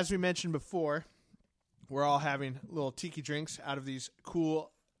as we mentioned before, we're all having little tiki drinks out of these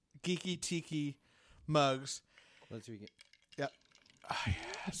cool geeky tiki mugs. Let's begin. Yep. Oh,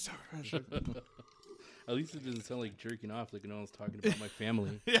 yeah, so refreshing. At least it doesn't sound like jerking off like when I was talking about my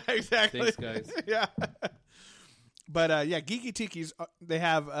family. Yeah, exactly. Thanks, guys. Yeah. But yeah, Geeky Tikis, they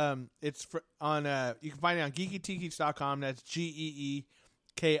have it's on you can find it on geekytikis.com. That's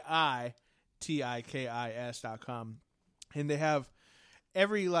GeeKiTikis.com. And they have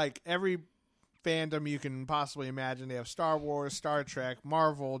every fandom you can possibly imagine. They have Star Wars, Star Trek,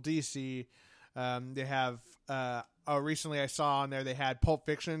 Marvel, DC. They have recently I saw on there they had Pulp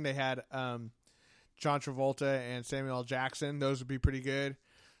Fiction. They had John Travolta and Samuel L. Jackson. Those would be pretty good.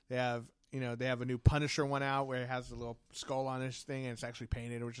 They have a new Punisher one out where it has a little skull on this thing and it's actually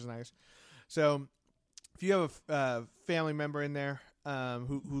painted, which is nice. So if you have a family member in there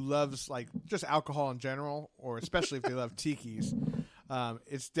who loves like just alcohol in general, or especially if they love tikis,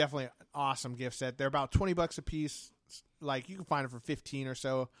 it's definitely an awesome gift set. They're about $20 a piece. Like you can find them for $15 or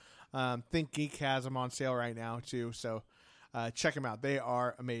so. Think Geek has them on sale right now too. So check them out. They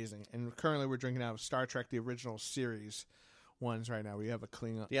are amazing. And currently we're drinking out of Star Trek, the original series ones right now. We have a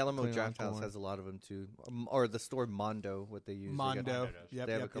Klingon. The Alamo Klingon Draft House one. has a lot of them too, or the store Mondo. What they use? Mondo. does. Yep,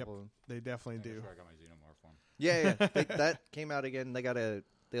 They have yep, a couple yep. of 'em. They definitely That's do. where I got my Xenomorph one. Yeah, that came out again.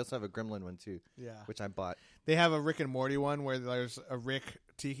 They also have a Gremlin one too, Yeah. which I bought. They have a Rick and Morty one where there's a Rick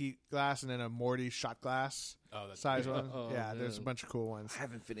tiki glass and then a Morty shot glass Oh, that's size good. one. Oh, yeah, there's a man. bunch of cool ones. I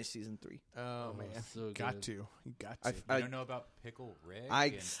haven't finished season 3. Oh, man. so got good. to. You got to. I You don't know about Pickle Rick? I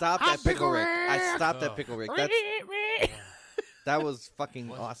and- stopped at Pickle Rick. I stopped at Pickle Rick. That was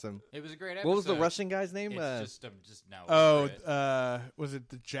fucking awesome. It was a great episode. What was the Russian guy's name? It's just now. Oh, over it. was it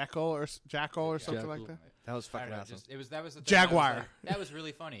the Jackal or something Jackal. like that? That was I don't fucking know, awesome. that was the thing. Jaguar. I was like, that was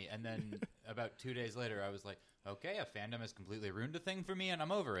really funny. And then about 2 days later, I was like, okay, a fandom has completely ruined a thing for me, and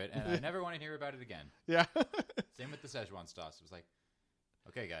I'm over it, and I never want to hear about it again. Yeah. Same with the Szechuan sauce. It was like,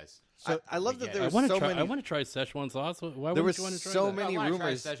 okay, guys. I love that get there it. was I want to so try. many. I want to try Szechuan sauce. Why There would was you want to try so that? many I wanna try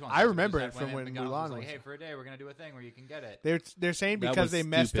rumors. Szechuan sauce. I remember We it just from went when and McDonald's Mulan was like, was- hey, for a day, we're going to do a thing where you can get it. They're saying That because was they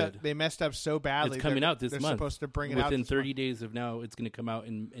messed up. stupid. They messed up so badly. It's coming they're- out this they're month. supposed to bring it out Within this 30 days of now, it's going to come out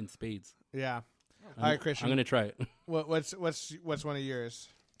in spades. month. Yeah. I'm, All right, Christian. I'm going to try it. What's one of yours?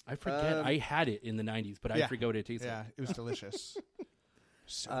 I forget. I had it in the 90s, but yeah. I forget what it tastes Yeah, like. it was delicious.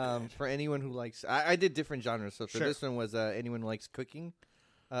 So good. For anyone who likes, I did different genres. So for Sure. this one was anyone who likes cooking,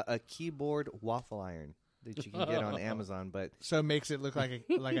 a keyboard waffle iron that you can get on Amazon. But So it makes it look like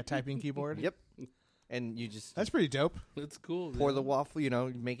a typing keyboard. yep, and you just That's pretty dope. It's cool. pour man. the waffle. You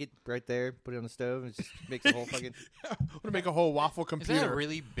make it right there, put it on the stove, and it just makes a whole fucking. I'm gonna make a whole waffle Is computer. that a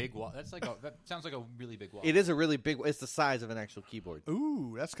really big waffle? That sounds like a really big waffle. It is a really big. It's the size of an actual keyboard.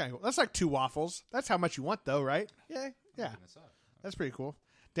 Ooh, that's kind of cool. That's like 2 waffles. That's how much you want, though, right? Yeah, Yeah, Looking this up. that's pretty cool.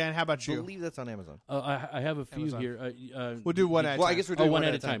 Dan, how about I you? believe that's on Amazon. I have a few Amazon. here. We'll do one at a Well, time. I guess we're Oh, doing one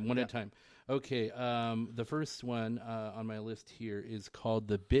at a time. One Yeah. at a time. Okay. The first one on my list here is called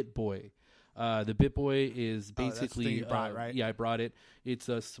the Bit Boy. The Bit Boy is Oh, that's the basically thing you brought, right? Yeah, I brought it. It's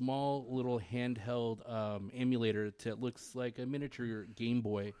a small little handheld emulator that looks like a miniature Game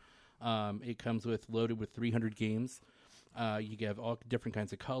Boy. It comes loaded with 300 games. You have all different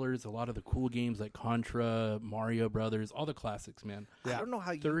kinds of colors. A lot of the cool games like Contra, Mario Brothers, all the classics, man. I don't know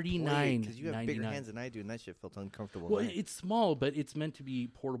how you because you have bigger $39.99. hands than I do, and that shit felt uncomfortable. Well, man. it's small, but it's meant to be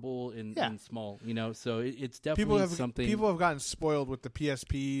portable and, Yeah. and small, so it's People definitely have something. people have gotten spoiled with the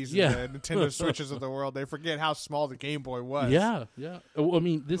PSPs Yeah. and the Nintendo Switches of the world. They forget how small the Game Boy was. yeah. Oh, I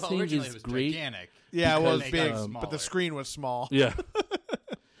mean, this Well, thing originally is it was great. gigantic. Yeah, well, Because, it's big, smaller. but the screen was small. Yeah.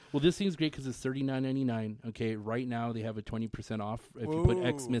 Well, this thing's great because it's $39.99. Okay, right now they have a 20% off if you put Ooh.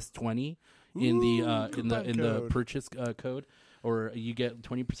 Xmas20 in the coupon in the code. purchase code, or you get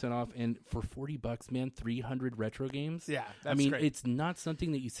 20% off. And for $40, man, 300 retro games. Yeah, I that's mean, great. it's not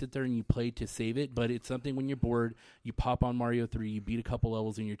something that you sit there and you play to save it, but it's something when you're bored, you pop on Mario 3, you beat a couple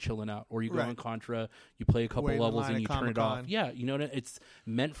levels, and you're chilling out, or you go Right. on Contra, you play a couple Wait in levels, line and at you turn it off. Comic-Con. Yeah, you know what? It's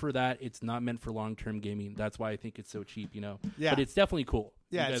meant for that. It's not meant for long-term gaming. That's why I think it's so cheap. Yeah. But it's definitely cool.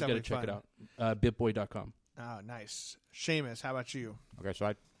 Yeah, you it's guys got to check definitely it out. Bitboy.com. Oh, nice. Seamus, how about you? Okay, so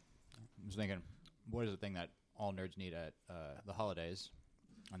I was thinking, what is the thing that all nerds need at the holidays?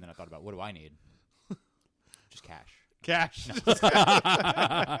 And then I thought about, what do I need? Just cash. Cash.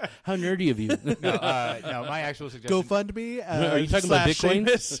 How nerdy of you. No, my actual suggestion. GoFundMe. Are you talking about / Bitcoins?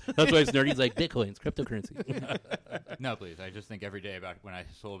 Seamus. That's why it's nerdy. It's like Bitcoins, cryptocurrency. No, please. I just think every day about when I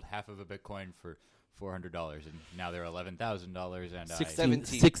sold half of a Bitcoin for $400, and now they're $11,000, and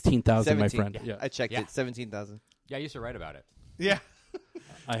 16,000, my 17. friend. Yeah. I checked Yeah. it. 17,000. I used to write about it. Yeah.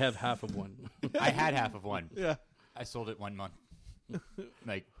 I have half of one. I had half of one. Yeah. I sold it 1 month.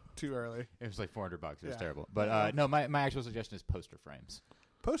 Like Too early. it was like $400. It was Yeah. terrible. But no, my actual suggestion is poster frames.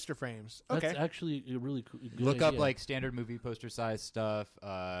 Poster frames. Okay. That's actually a really cool. Good Look up idea. like standard movie poster size stuff.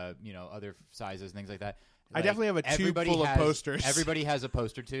 Other sizes, things like that. I definitely have a tube everybody full of has- posters. Everybody has a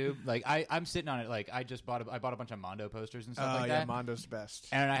poster tube. Like I'm sitting on it. Like I bought a bunch of Mondo posters and stuff like yeah, that. Mondo's best.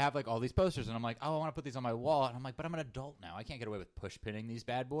 And I have like all these posters, and I'm like, oh, I want to put these on my wall. And I'm like, but I'm an adult now. I can't get away with push pinning these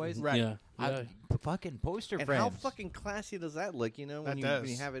bad boys. Right. Yeah. Fucking poster And frames. how fucking classy does that look? When That you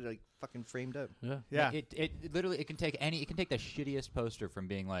does. have it like fucking framed up. Yeah. Yeah. It literally it can take the shittiest poster from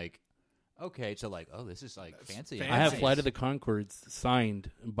being like, okay, to like, oh, this is like fancy. and fancy. I have nice. Flight of the Conchords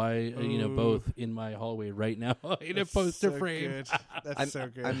signed by both in my hallway right now in a poster so frame. Good. That's so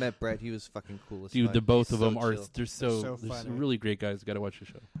good. I met Brett. He was fucking cool as Dude, fuck. the both He's of them so are chill. they're so funny. really great guys. Got to watch the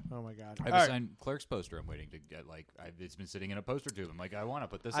show. Oh my god. I have All a right. signed Clerks poster. I'm waiting to get. Like, it's been sitting in a poster tube. I'm like, I want to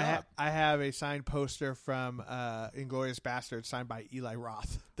put this I up. have a signed poster from Inglorious Bastards signed by Eli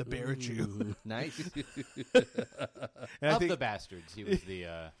Roth, the Bear Jew. Nice. And I Of think the bastards, he was the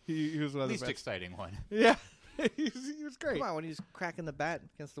he was one of the least best. exciting one. Yeah. he was great. Come on, when he's cracking the bat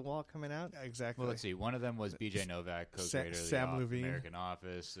against the wall, coming out. Exactly. Well, let's see. One of them was B.J. Novak, co-creator of Sam the Levine. American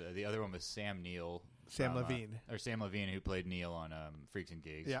Office. The other one was Sam Neill. Sam from, Levine. Or Sam Levine, who played Neil on Freaks and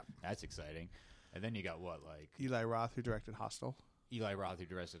Gigs. Yeah. That's exciting. And then you got what, like Eli Roth, who directed Hostel. Eli Roth, who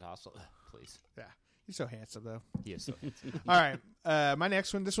directed Hostel. Please. Yeah, he's so handsome though. He is so handsome. All right, my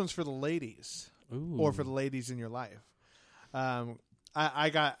next one. This one's for the ladies, Ooh. or for the ladies in your life. I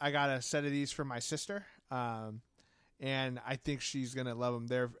got a set of these for my sister, and I think she's gonna love them.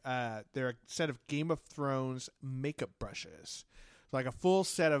 They're a set of Game of Thrones makeup brushes, like a full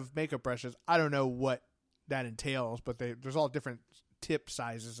set of makeup brushes. I don't know what that entails, but there's all different tip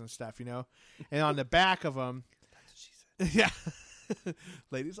sizes and stuff, you know. And on the back of them, that's what she said. Yeah,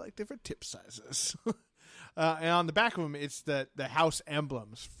 ladies like different tip sizes. And on the back of them, it's the house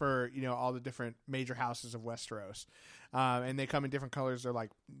emblems for, you know, all the different major houses of Westeros. And they come in different colors. They're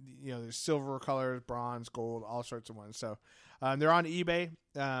like, you know, there's silver colors, bronze, gold, all sorts of ones. So they're on eBay.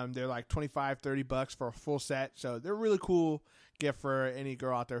 They're like $25-$30 for a full set. So they're a really cool gift for any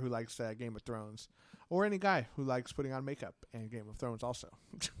girl out there who likes Game of Thrones, or any guy who likes putting on makeup and Game of Thrones also.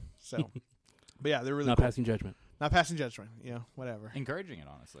 So, but yeah, they're really Not cool. passing judgment. Not passing judgment, you know, whatever. Encouraging it,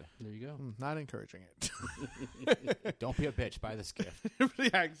 honestly. There you go. Not encouraging it. Don't be a bitch. Buy this gift.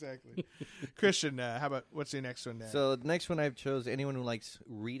 Yeah, exactly. Christian, how about, what's your next one there? So the next one I've chose anyone who likes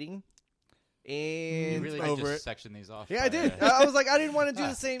reading. You And really over did it. just section these off. yeah, I by, did. I was like, I didn't want to do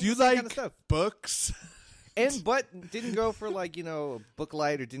the same. Do you same like kind of stuff? books? But didn't go for like, you know, book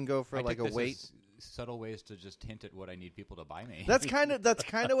light, or didn't go for I like took a this weight. as subtle ways to just hint at what I need people to buy me. That's kind of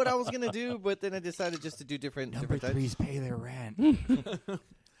what I was gonna do, but then I decided just to do different types. pay their rent.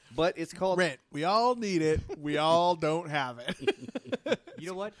 But it's called Rent. We all need it. We all don't have it. You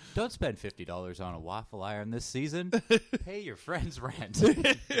know what? Don't spend $50 on a waffle iron this season. Pay your friends rent.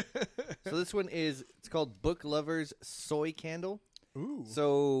 So this one it's called Book Lovers Soy Candle. Ooh.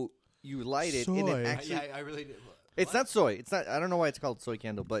 So you light it and Soy. it actually I really did. it's not soy. It's not. I don't know why it's called soy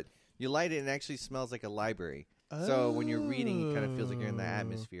candle, but you light it and it actually smells like a library. So when you're reading, it kind of feels like you're in the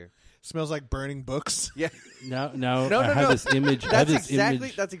atmosphere. Smells like burning books. Yeah, Now No, I have this image. I have this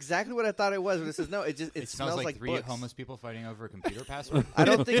image. That's exactly what I thought it was. But it says no. It smells like three books. homeless people fighting over a computer password. I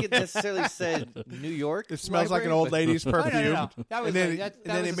don't think it necessarily said New York. It smells like an library, old but- lady's perfume. That was And then like, it-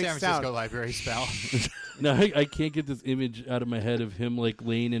 that and then was it a San makes Francisco sound. library spell. No, I can't get this image out of my head of him like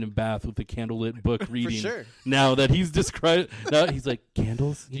laying in a bath with a candlelit book reading. sure. Now that he's described, now he's like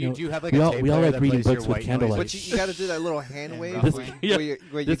candles. Do you have like we a all, tape we all player like that reading plays your books with white candlelight. noise? But you got to do that little hand wave This- where, yeah,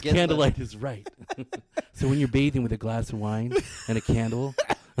 where you this get candlelight is right. So when you're bathing with a glass of wine and a candle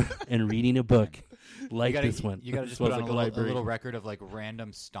and reading a book like this one, You got to it just smells put on like a library. little record of like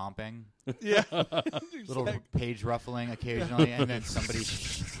random stomping, Yeah. little page ruffling occasionally, and then somebody.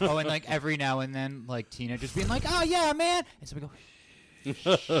 Oh, and like every now and then, like Tina just being like, "Oh yeah, man," and somebody go.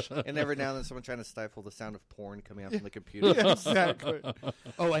 and every now and then someone trying to stifle the sound of porn coming out from the computer. Yeah, exactly.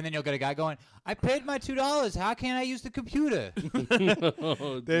 Oh, and then you'll get a guy going, "I paid my $2. How can't I use the computer?"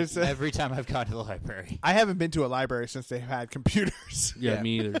 There's Every time I've gone to the library. I haven't been to a library since they've had computers. Yeah, Yeah.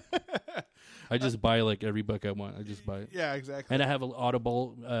 me either. I just buy like every book I want. I just buy it. Yeah, exactly. And I have an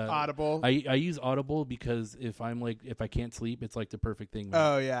Audible. Audible. I use Audible because if I can't sleep, it's like the perfect thing.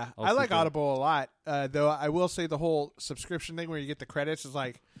 Oh yeah, I'll I like sit there. Audible a lot. Though I will say the whole subscription thing where you get the credits is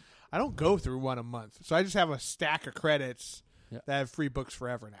like, I don't go through one a month, so I just have a stack of credits Yeah. that have free books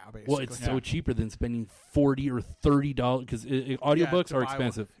forever now. Basically, Well, it's so cheaper than spending $40 or $30 because audiobooks to are buy one.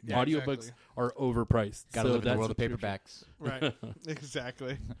 expensive. Yeah, Audiobooks exactly. are overpriced. Got to so live in the that world of subscription- paperbacks. right.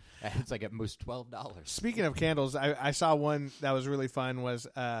 Exactly. It's like at most $12. Speaking of candles, I saw one that was really fun. Was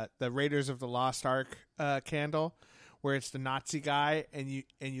the Raiders of the Lost Ark candle, where it's the Nazi guy and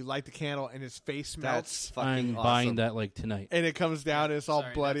you light the candle and his face That's melts fucking I'm awesome. buying that like tonight. and it comes down and it's all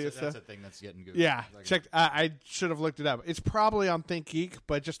Sorry, bloody and that's stuff. a thing that's getting good. Yeah, check. I should have looked it up. It's probably on ThinkGeek,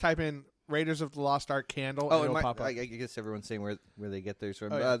 but just type in Raiders of the Lost Ark candle. Oh, and and it'll pop up. I guess everyone's saying where they get theirs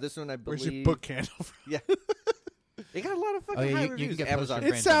from. Oh, yeah. This one I Where's believe. your book candle from? Yeah, they got a lot of fucking Oh, yeah, high you can reviews. get Amazon. poster It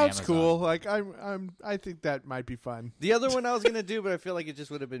Brands on sounds Amazon. cool. Like I think that might be fun. The other one I was gonna do, but I feel like it just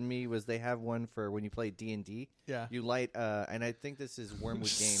would have been me. Was they have one for when you play D&D? Yeah. You light, and I think this is Wormwood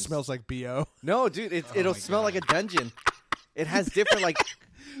Games. Smells like BO. No, dude, it'll my smell God. like a dungeon. It has different like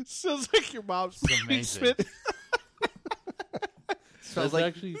Smells like your mom's It's amazing. basement. smells That's like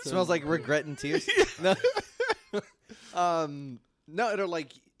actually smells like regret and tears. No, no, it'll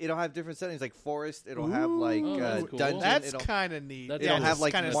like it'll have different settings like forest. It'll have like Oh, that's cool. dungeon. That's it'll kind of neat. That's it'll Yeah, have it's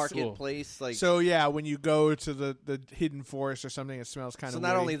like kinda marketplace. Like So yeah, when you go to the hidden forest or something, it smells kind so of.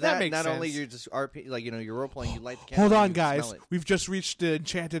 not only that, makes not sense. only you're just RP, like you're role playing. You light the candle. Hold on, you guys. smell it. We've just reached the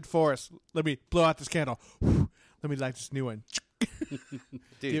enchanted forest. Let me blow out this candle. Let me light this new one.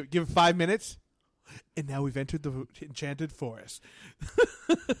 Dude, Give it 5 minutes, and now we've entered the enchanted forest.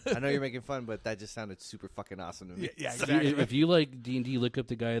 I know you're making fun, but that just sounded super fucking awesome to me. Yeah, If exactly. if you like D&D, look up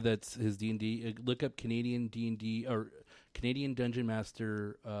the guy that's his D&D. Look up Canadian D&D or Canadian Dungeon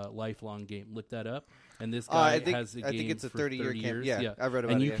Master lifelong game. Look that up. And this guy I think has a I game think it's a for 30-year 30 camp. years. Yeah, I've read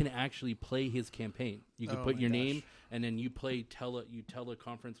about and it. you yeah. can actually play his campaign. You can Oh put my your gosh. name, and then you play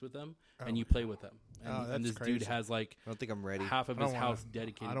teleconference with them, and Oh you play with them. And, Oh, and that's this crazy. dude has like I don't think I'm ready. half of I his don't wanna- house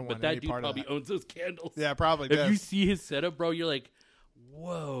dedicated. I don't but want that any dude part of probably that. owns those candles. Yeah, probably If does. you see his setup, bro, you're like,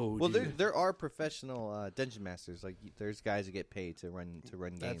 whoa. Well, dude. there are professional dungeon masters. Like there's guys that get paid to run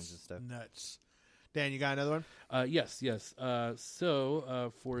games That's and stuff. nuts. Dan, you got another one? Yes.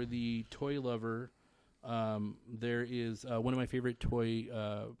 So for the toy lover, there is one of my favorite toy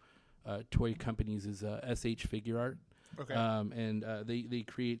companies is SH Figure Art. Okay. And they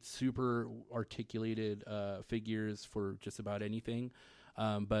create super articulated figures for just about anything.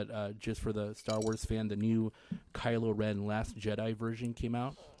 But just for the Star Wars fan, the new Kylo Ren Last Jedi version came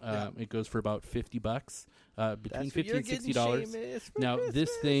out. It goes for about $50, between That's what $50 you're and getting, $60. Seamus, for Now Christmas.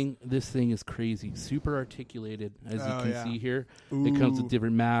 this thing is crazy, super articulated, as you Oh, can yeah. see here. It comes with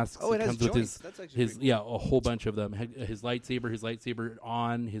different masks. Oh, it has comes with joints. That's actually his pretty yeah, a whole bunch of them. His lightsaber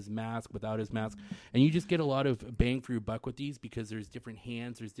on, his mask, without his mask, and you just get a lot of bang for your buck with these because there's different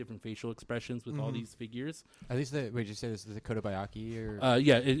hands, there's different facial expressions with all these figures. At least wait, did you say this is the Kotobayaki or?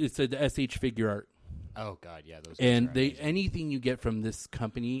 Yeah, it's the SH Figure Art. Oh God, yeah, those. And are they amazing. anything you get from this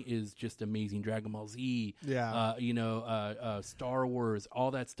company is just amazing. Dragon Ball Z, Yeah. Star Wars,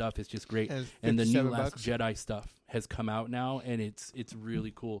 all that stuff is just great. And And the new $57 Last Jedi stuff has come out now, and it's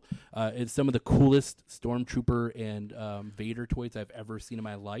really cool. It's some of the coolest Stormtrooper and Vader toys I've ever seen in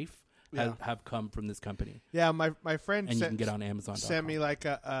my life have come from this company, Yeah, my friend and you can get on Amazon. sent me like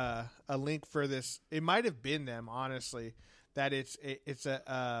a link for this. It might have been them, honestly. That it's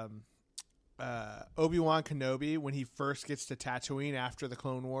a Obi-Wan Kenobi when he first gets to Tatooine after the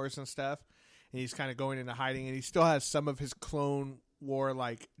Clone Wars and stuff, and he's kind of going into hiding, and he still has some of his Clone War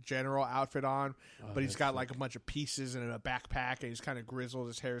like general outfit on, but he's got like a bunch of pieces and a backpack, and he's kind of grizzled.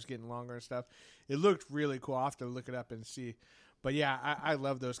 His hair's getting longer and stuff. It looked really cool. I'll have to look it up and see. But yeah, I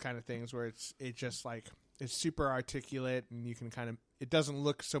love those kind of things where it's just like it's super articulate, and you can kind of it doesn't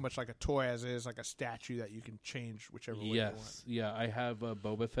look so much like a toy as it is like a statue that you can change whichever way you want. Yes, yeah, I have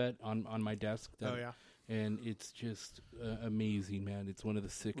Boba Fett on my desk. Oh yeah, and it's just amazing, man. It's one of the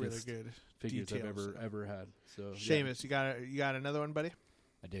sickest really good figures details. I've ever had. So yeah. Seamus, you got another one, buddy?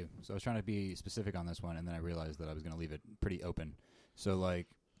 I do. So I was trying to be specific on this one, and then I realized that I was going to leave it pretty open. So, like,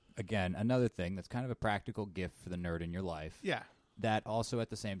 again, another thing that's kind of a practical gift for the nerd in your life. Yeah. That also at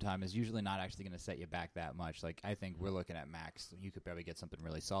the same time is usually not actually going to set you back that much. Like, I think we're looking at max. You could probably get something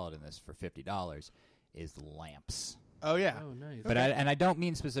really solid in this for $50. Is lamps. Oh yeah. Oh, nice. But I don't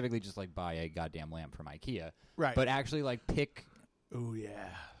mean specifically just like buy a goddamn lamp from IKEA. Right. But actually like pick. Oh yeah.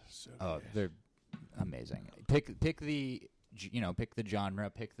 So Oh, good. they're amazing. Pick the pick the genre,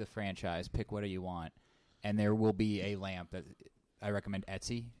 pick the franchise, pick what you want, and there will be a lamp that I recommend.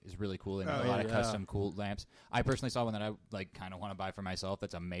 Etsy is really cool. They make Oh, a lot yeah. of custom cool lamps. I personally saw one that I like kind of want to buy for myself.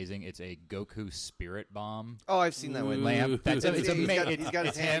 That's amazing. It's a Goku Spirit Bomb Oh, I've seen that one. lamp. That's He's it's got- amazing. he's got his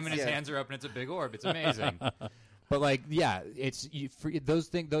It's him hands, and his yeah. hands are up and it's a big orb. It's amazing. But like, yeah, it's for those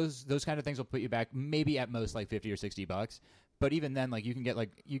kind of things will put you back maybe at most like $50 or $60. But even then, like you can get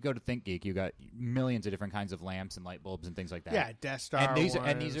like you go to ThinkGeek, you got millions of different kinds of lamps and light bulbs and things like that. Yeah, Death Star and these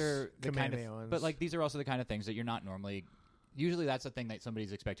ones, are the kind of, Kamehameha ones. but like these are also the kind of things that you're not normally. Usually, that's a thing that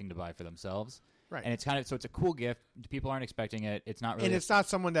somebody's expecting to buy for themselves. Right. And it's kind of so it's a cool gift. People aren't expecting it. It's not really. and it's not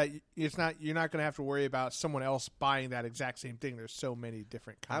someone that you're not going to have to worry about someone else buying that exact same thing. There's so many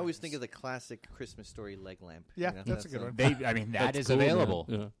different kinds. I always think of the classic Christmas story leg lamp. Yeah, You know, that's a good one. They, I mean, that That's is cool, man. available.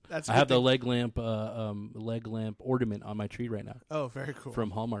 Yeah. That's a I good have the thing. leg lamp ornament on my tree right now Oh, very cool.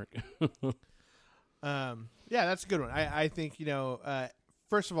 from Hallmark. Yeah, that's a good one. I think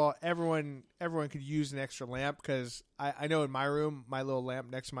first of all, everyone could use an extra lamp because I know in my room, my little lamp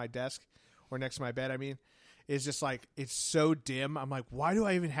next to my desk or next to my bed, is just like it's so dim. I'm like, why do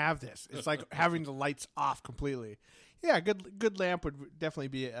I even have this? It's like having the lights off completely. Yeah, good lamp would definitely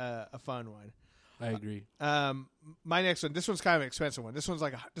be a fun one. I agree. My next one. This one's kind of an expensive one. This one's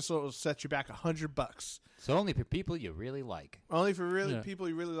like this will set you back $100. So only for people you really like. Only for Yeah. people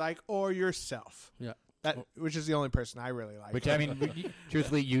you really like or yourself. Yeah. which is the only person I really like. Which I mean,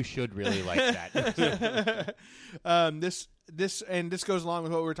 truthfully, you should really like that. This goes along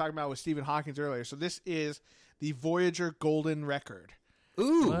with what we were talking about with Stephen Hawking earlier. So this is the Voyager Golden Record.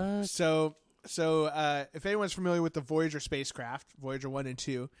 Ooh. What? So if anyone's familiar with the Voyager spacecraft, Voyager 1 and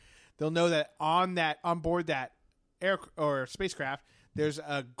 2, they'll know that on board that air or spacecraft, there's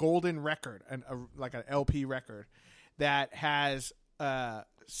a golden record, like an LP record that has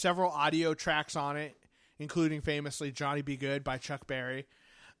several audio tracks on it, including famously "Johnny Be Good" by Chuck Berry,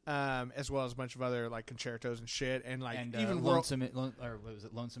 as well as a bunch of other like concertos and shit, and like even Lonesome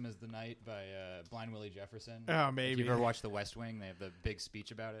is the Night by Blind Willie Jefferson. Oh, If maybe. you've ever watched The West Wing, they have the big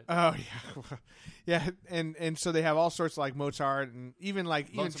speech about it. Oh yeah, yeah, and so they have all sorts of like Mozart and even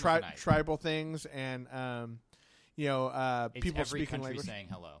Lonesome is the Night. tribal things and It's people every speaking country language. saying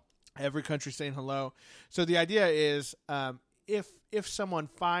hello. Every country saying hello. So the idea is, if someone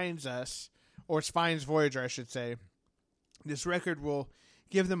finds us or finds Voyager, I should say, this record will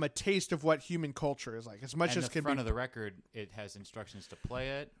give them a taste of what human culture is like, as much And as the can front be. of the record, it has instructions to play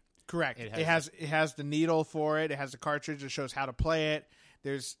it. Correct. It It has the needle for it. It has the cartridge that shows how to play it.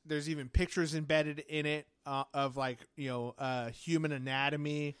 There's even pictures embedded in it of like human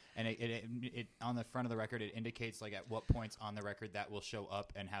anatomy. And it on the front of the record, it indicates like at what points on the record that will show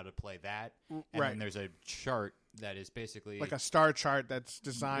up and how to play that. And Right. then there's a chart that is basically Like a star chart that's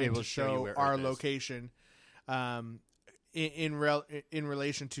designed It will to show you show where our Earth is. location in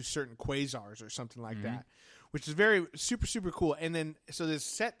relation to certain quasars or something like that, which is very super, super cool. And then, so this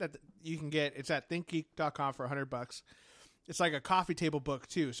set that you can get, it's at thinkgeek.com for $100. It's like a coffee table book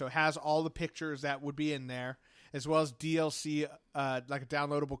too. So it has all the pictures that would be in there, as well as DLC, like a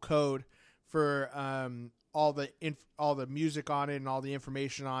downloadable code for all the music on it and all the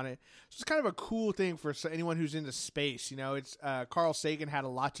information on it. So it's kind of a cool thing for anyone who's into space. It's Carl Sagan had a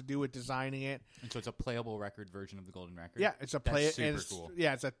lot to do with designing it. And so it's a playable record version of the Golden Record. Yeah, it's a That's play. super and it's, cool.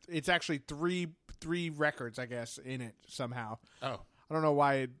 Yeah, it's actually three records, I guess, in it somehow. Oh, I don't know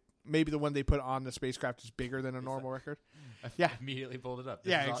why. Maybe the one they put on the spacecraft is bigger than a normal record. I Yeah. immediately pulled it up.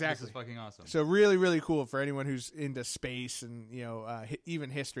 Yeah, This exactly. is fucking awesome. So really, really cool for anyone who's into space and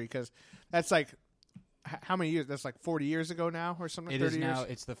even history, because that's like how many years? That's like 40 years ago now, or something. It 30 is now. years?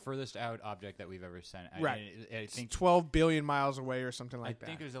 It's the furthest out object that we've ever sent. Right. I think 12 billion miles away, or something like I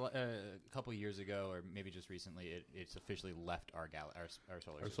think that. it was a couple years ago, or maybe just recently. It's officially left our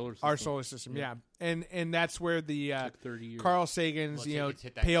solar system. Our solar system, yeah, and that's where the Like 30 years. Carl Sagan's Well, it's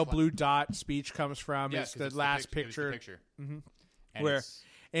hit that pale clock. blue dot speech comes from. Yeah, It's 'cause the it's last it was the picture. picture. Mhm. And Where- it's-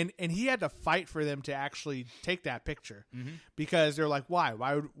 And he had to fight for them to actually take that picture, Mm-hmm. because they're like, why?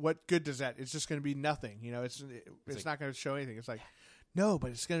 What good does that? It's just going to be nothing. It's like- not going to show anything. It's like, no,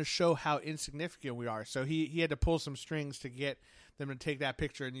 but it's going to show how insignificant we are. So he had to pull some strings to get them to take that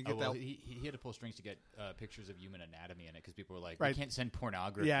picture, and you get that. he had to pull strings to get pictures of human anatomy in it because people were like, Right. we can't send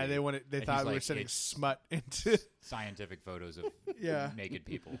pornography. Yeah, they And thought he's we were like, sending "It's smut into. scientific photos of Yeah. naked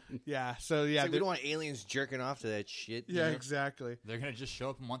people. Yeah. So yeah, It's like we don't want aliens jerking off to that shit. yeah, exactly. They're gonna just show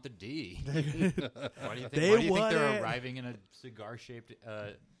up and want the D. Why do you think? They Why do you think want they're it. arriving in a cigar-shaped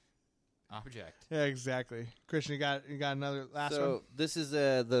object? Yeah, exactly. Christian, you got another last one? So this is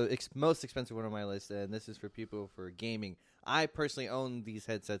the most expensive one on my list, and this is for people for gaming. I personally own these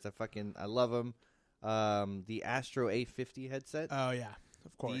headsets. I love them. The Astro A50 headset. Oh yeah,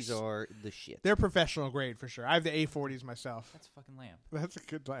 of course. These are the shit. They're professional grade for sure. I have the A40s myself. That's a fucking lamp. That's a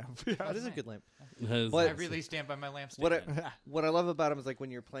good lamp. Yeah. That is a good lamp. Has- What- I really stand by my lamp What statement. what I love about them is like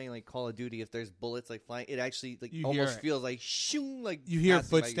when you're playing like Call of Duty, if there's bullets like flying, it actually like You almost hear it. feels like shoom, like You hear passing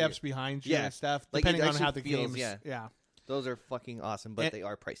by your footsteps ear. behind you Yeah. and stuff, Like, it depending on actually how the feels- game's. yeah. Those are fucking awesome, but And- they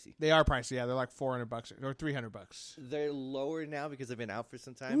are pricey. They are pricey. Yeah, they're like $400 or $300. They're lower now because they've been out for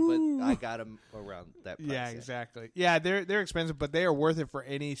some time, Ooh. but I got them around that price. Yeah, exactly. Yeah, they're expensive, but they are worth it for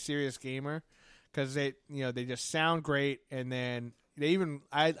any serious gamer, because they just sound great, and then they even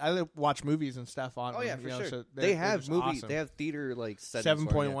I watch movies and stuff on. Oh them, yeah, for sure. So They have just movie. awesome. They have theater like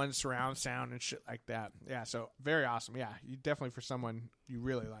 7.1 surround sound and shit like that. Yeah, so very awesome. Yeah, you definitely for someone you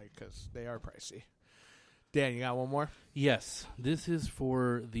really like, because they are pricey. Dan, you got one more? Yes, this is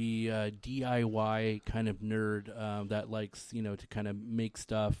for the DIY kind of nerd that likes, to kind of make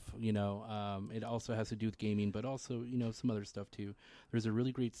stuff. It also has to do with gaming, but also, some other stuff too. There's a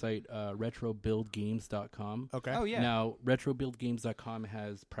really great site, retrobuildgames.com. Okay. Oh yeah. Now, retrobuildgames.com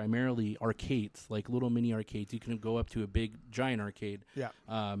has primarily arcades, like little mini arcades. You can go up to a big, giant arcade. Yeah.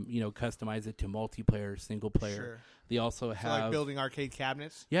 Customize it to multiplayer, single player. Sure. They also So have like building arcade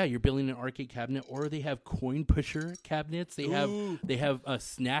cabinets. Yeah, you're building an arcade cabinet, or they have coin pusher cabinets. cabinets. They have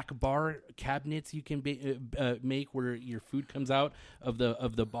snack bar cabinets you can make where your food comes out of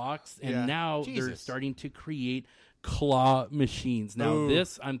the box. And now they're starting to create claw machines. Now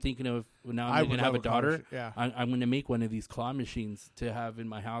this I'm thinking of. Now I'm going to have a daughter. I'm going to make one of these claw machines to have in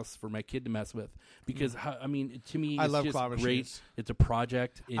my house for my kid to mess with because to me I it's love just claw great. machines. It's a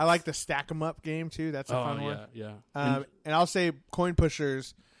project. I like the stack 'em up game too. That's a fun one. Yeah. And I'll say coin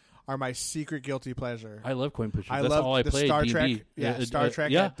pushers are my secret guilty pleasure. I love coin pushers. I That's love all I the play. Star D&D. Trek. Star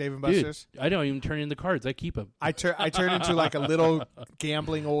Trek at Dave and Buster's. Dude, I don't even turn in the cards. I keep them. I turn into like a little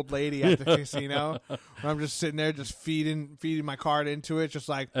gambling old lady at the casino. Where I'm just sitting there, just feeding my card into it, just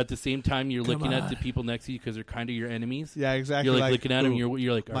like At the same time, you're looking at on. the people next to you because they're kind of your enemies. yeah, exactly. You're like looking at him. ooh,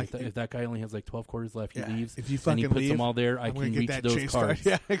 You're like, all like, right, if that guy only has like 12 quarters left, yeah, he leaves. if you and he fucking puts them leave, all there, I I'm gonna can get reach that those chase cards.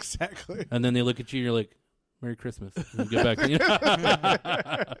 card. Yeah, exactly. And then they look at you, and you're like, Merry Christmas. And you get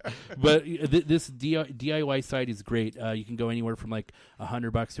back. But this DIY site is great. You can go anywhere from like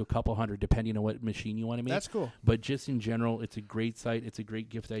 $100 to a couple hundred, depending on what machine you want to make. That's cool. But just in general, it's a great site. It's a great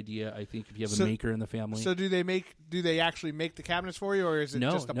gift idea. I think if you have a maker in the family. So do they actually make the cabinets for you, or is it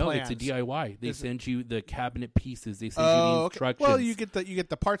just a plan? it's a DIY. They send you the cabinet pieces. They send you the okay. instructions. Well, you get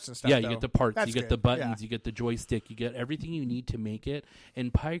the parts and stuff. Yeah, you though. get the parts, That's you get good. the buttons, Yeah. you get the joystick, you get everything you need to make it.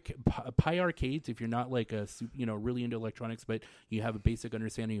 And Pi Arcades, if you're not like really into electronics, but you have a basic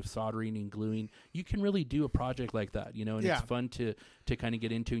understanding of soldering and gluing, you can really do a project like that, and it's fun to kind of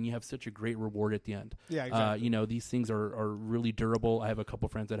get into, and you have such a great reward at the end. Yeah, exactly. These things are really durable. I have a couple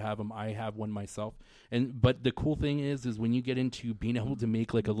friends that have them. I have one myself. But the cool thing is when you get into being able to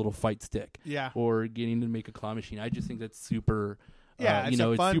make like a little fight stick, or getting to make a claw machine, I just think that's super. It's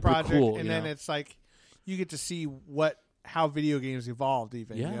a fun super project, cool. and then it's like you get to see how video games evolved.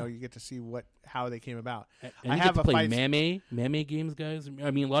 Even you get to see how they came about. And I you have get to a play fight mame games, guys. I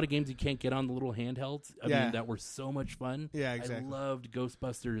mean, a lot of games you can't get on the little handhelds. I mean, that were so much fun. Yeah, exactly. I loved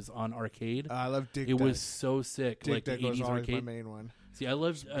Ghostbusters on arcade. I love Dig It Dug. was so sick, Dig like the Dug was 80s always arcade. my main one. See, I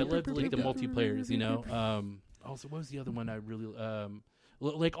loved like the multiplayers. Also, what was the other one I really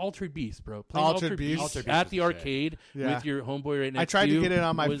like Altered Beast, bro. Playing Altered Beast at the arcade with your homeboy right next to you. I tried to get it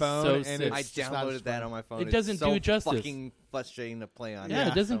on my was phone, so and sick. I downloaded that on my phone. It doesn't it's so do it justice. Fucking frustrating to play on. Yeah,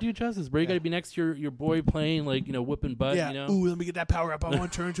 it doesn't do justice, bro. You got to be next to your boy playing, like, whooping butt, Yeah. Ooh, let me get that power up. I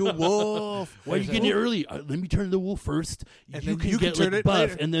want to turn into a wolf. Why are you getting it early? Let me turn the wolf first. And you then can you can get turn like it buff,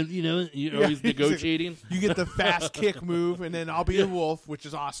 later. and then you're always negotiating. You get the fast kick move, and then I'll be a wolf, which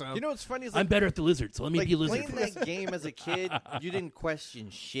is awesome. You know what's funny is I'm better at the lizard, so let me like be a lizard. playing that game as a kid, you didn't question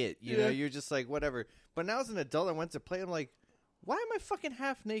shit. You know, you're just like whatever. But now as an adult, I went to play. I'm like, why am I fucking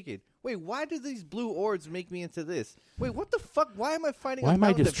half naked? Wait, why do these blue orbs make me into this? Wait, what the fuck? Why am I fighting? Why a am I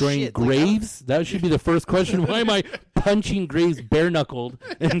mountain of destroying shit? graves? That should be the first question. Why am I punching graves bare knuckled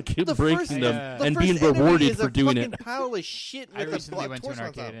and keep The breaking first- them the and first being enemy rewarded is for a doing fucking it? pile of shit I with a recently went to an torso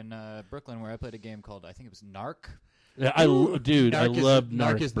on top. arcade in Brooklyn where I played a game called, I think it was Narc. I love Narc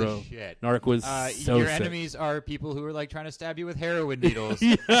Narc, is bro. the shit. Narc was so your sick. enemies are people who are like trying to stab you with heroin needles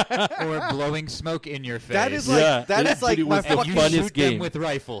or blowing smoke in your face. That is like it my was the and fucking you funnest shoot game. them with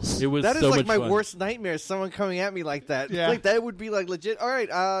rifles. It was That is so like much my fun. worst nightmare. Someone coming at me like that. Yeah. Like that would be like legit. All right,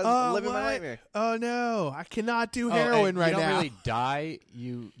 living my nightmare. Oh no, I cannot do Oh, heroin and right you don't now. really die.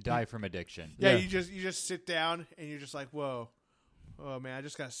 You die from addiction. Yeah, Yeah. you just sit down and you're just like, whoa. Oh man, I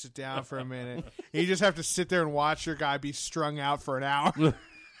just gotta sit down for a minute. And you just have to sit there and watch your guy be strung out for an hour.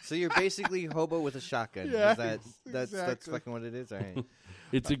 So you're basically hobo with a shotgun. Yeah, Is that's exactly. fucking what it is. All right.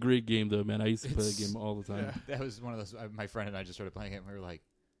 It's a great game, though, man. I used to play the game all the time. That was one of those. My friend and I just started playing it, and we were like,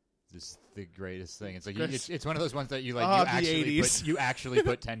 "This is the greatest thing." It's like Chris- it's one of those ones that you like. Oh, you the actually 80s.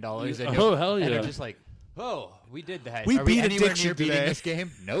 put $10 in. Oh, hell And yeah. you're just like, oh, we did that. We Are beat anywhere addiction near beating today. this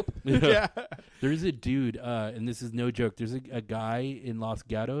game? Nope. Yeah. There's a dude, and this is no joke. There's a guy in Los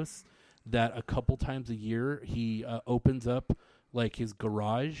Gatos that a couple times a year he opens up like his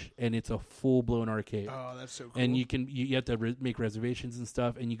garage, and it's a full blown arcade. Oh, that's so cool. And you have to make reservations and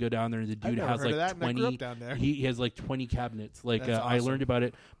stuff, and you go down there, and the dude never has heard of like that, and I grew 20. up down there. He has like 20 cabinets. Like That's I awesome. learned about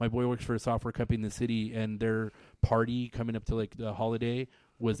it. My boy works for a software company in the city, and their party coming up to like the holiday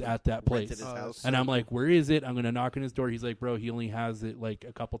was at that place. Rented his house. And I'm like, where is it? I'm going to knock on his door. He's like, bro, he only has it like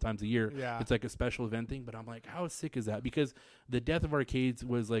a couple times a year. Yeah. It's like a special event thing. But I'm like, how sick is that? Because the death of arcades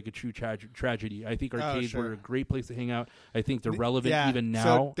was like a true tragedy. I think arcades sure. were a great place to hang out. I think they're relevant yeah. even So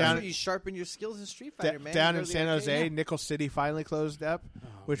now. down- That's where you sharpen your skills in Street Fighter, man. Down You in go to the San arcade. Jose, Nickel City finally closed up,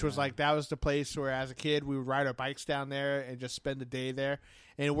 which was like that was the place where, as a kid, we would ride our bikes down there and just spend the day there.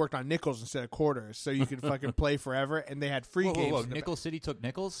 And it worked on nickels instead of quarters, so you could fucking play forever. And they had free Whoa, games. whoa, in the Nickel City took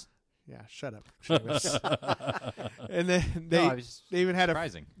nickels. Yeah, shut up, Seamus. And then I was they even had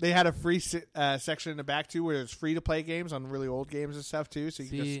surprising. they had a free section in the back too, where it's free to play games on really old games and stuff too. So you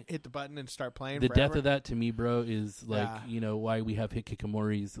can just hit the button and start playing. The forever. death of that to me, bro, is like Yeah. why we have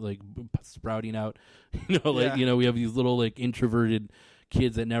Hikikomoris like sprouting out. We have these little like introverted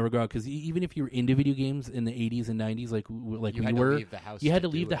kids that never go out because even if you were into video games in the 80s and 90s, like You we had to were, leave the house you had to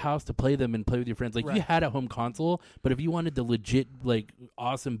to leave do the it. house to play them and play with your friends. Like you Right. had a home console, but if you wanted the legit, like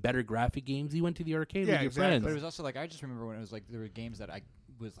awesome, better graphic games, you went to the arcade Yeah, with your exactly. friends. But it was also like I just remember when it was like there were games that I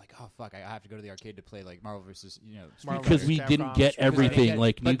was like, oh fuck, I have to go to the arcade to play like Marvel versus Marvel because versus we Capcom, didn't get Street Fighter. everything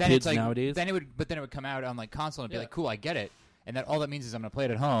like But new then kids it's like, nowadays. Then it would come out on like console and be Yeah. like, cool, I get it. And that all that means is I'm gonna play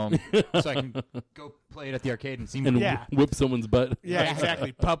it at home, so I can go play it at the arcade and see. and Yeah. whip someone's butt. Yeah,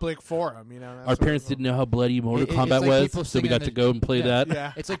 exactly. Public forum. That's Our what parents it's didn't know how bloody Mortal It's Kombat like people was, so we singing got in to the- go and play that. called.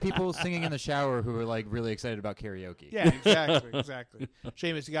 Yeah, It's like people singing in the shower who are like really excited about karaoke. yeah, exactly.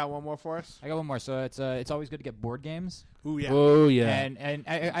 Seamus, you got one more for us? I got one more. So it's always good to get board games. Ooh, yeah. Oh yeah. And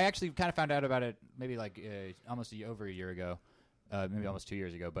I actually kind of found out about it maybe like almost over a year ago, maybe almost 2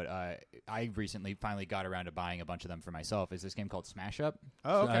 years ago. But I recently finally got around to buying a bunch of them for myself. Is this game called Smash Up?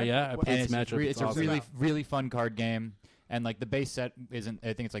 Oh, okay. yeah, I What- played And Smash Up. it's a awesome. really fun card game. And like the base set isn't.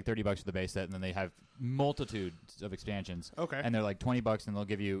 I think it's like $30 for the base set, and then they have multitudes of expansions. Okay. And they're like $20, and they'll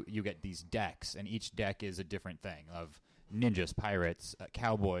give you get these decks, and each deck is a different thing of ninjas, pirates,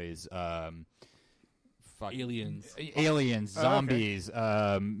 cowboys, Aliens. aliens, Oh, okay. zombies,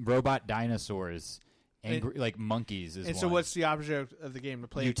 robot dinosaurs, and And- like monkeys. Is And one. so, what's the object of the game to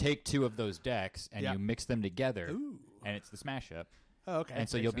play? You take two of those decks and Yeah. you mix them together, Ooh. and it's the smash up. Oh, okay. And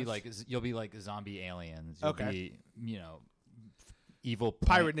so Makes you'll sense. be like zombie aliens. You'll Okay. be evil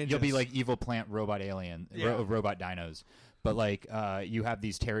Pirate You'll be ninjas. like evil plant robot alien Yeah. robot dinos. But like you have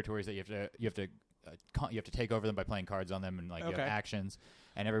these territories that you have to take over them by playing cards on them, and like you Okay. have actions,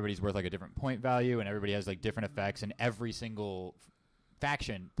 and everybody's worth like a different point value, and everybody has like different effects, and every single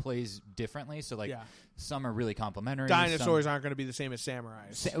faction plays differently. So like Yeah. some are really complementary. Dinosaurs aren't going to be the same as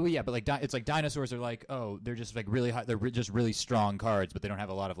samurais. Well, yeah, but like it's like dinosaurs are like, oh, they're just like really high, just really strong cards, but they don't have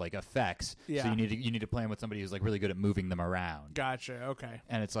a lot of like effects. Yeah. So you need to play them with somebody who's like really good at moving them around. Gotcha. Okay.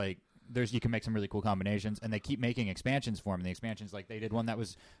 And it's like you can make some really cool combinations, and they keep making expansions for them. And the expansions, like they did one that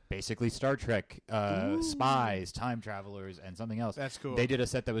was basically Star Trek, spies, time travelers, and something else. That's cool. They did a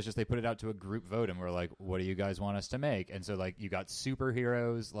set that was just they put it out to a group vote, and we're like, what do you guys want us to make? And so like you got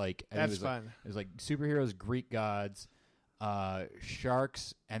superheroes, like and That's it was like, fun. it was like superheroes, Greek gods,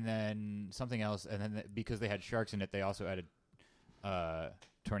 sharks, and then something else. And then because they had sharks in it, they also added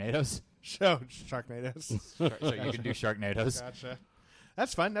tornadoes. Show Sharknadoes. So you can do Sharknadoes. Gotcha.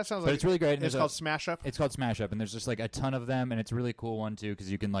 That's fun. That sounds But like it's really great. and It's there's called a- Smash Up. It's called Smash Up, and there's just like a ton of them, and it's a really cool one too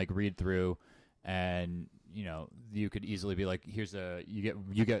because you can like read through, and you could easily be like,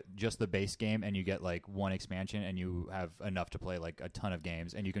 you get just the base game, and you get like one expansion, and you have enough to play like a ton of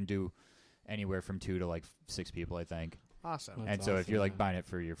games, and you can do anywhere from 2 to like 6 people, I think. Awesome. And so if you're like buying it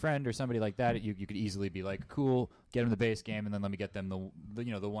for your friend or somebody like that, you could easily be like, cool, get them the base game, and then let me get them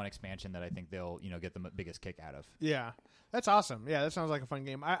the one expansion that I think they'll get the biggest kick out of. Yeah, that's awesome. Yeah, that sounds like a fun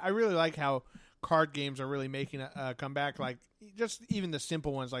game. I really like how card games are really making a comeback. Like just even the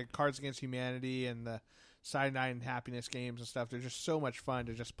simple ones like Cards Against Humanity and the Side Night and Happiness games and stuff. They're just so much fun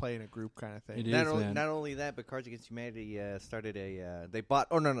to just play in a group kind of thing. It Not, is, only, man. not only that, but Cards Against Humanity started a. They bought.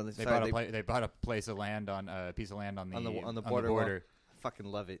 Oh no, They bought a place of land on a piece of land on the border. Well, I fucking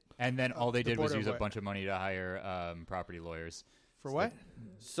love it. And then all they the did was border use a what? bunch of money to hire property lawyers. For what?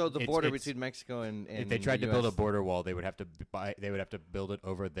 So the It's- border it's- between Mexico and If they tried the to build a US. border wall, they would have to build it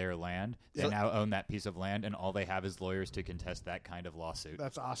over their land. They So- now own that piece of land, and all they have is lawyers to contest that kind of lawsuit.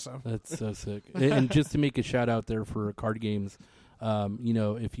 That's awesome. That's so sick. And just to make a shout out there for card games,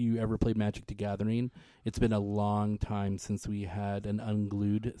 if you ever played Magic the Gathering, it's been a long time since we had an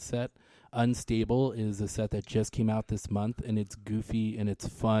unglued set. Unstable is a set that just came out this month, and it's goofy and it's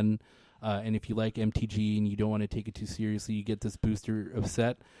fun. And if you like MTG and you don't want to take it too seriously, you get this booster of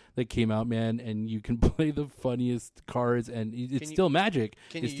set that came out, man, and you can play the funniest cards, and it's still Magic.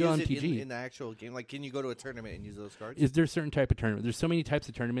 Can It's you still use MTG. it in the actual game? Like, can you go to a tournament and use those cards? Is there a certain type of tournament? There's so many types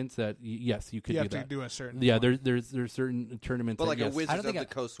of tournaments that yes, you could You do have to that. do a certain. Yeah, one. there's certain tournaments. But that, like yes. a Wizards I of don't the think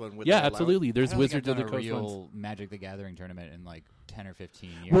Coast one. Would Yeah, they allow it? absolutely. There's I don't think Wizards I've of the done a Coast real ones. Magic the Gathering tournament in like 10 or 15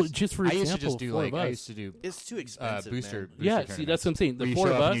 years. Well, just for I used to example, just do four like of I us. used to do It's too expensive. booster. man. booster Yeah, see, tournaments that's what I'm saying. The where you four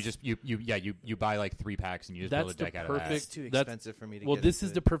show of up us, and you just you buy like 3 packs and you just That's build a the deck out of perfect- It's that. too That's- expensive for me to well, get this into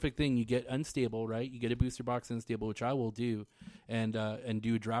is it. the perfect thing. You get unstable, right? You get a booster box unstable, which I will do, and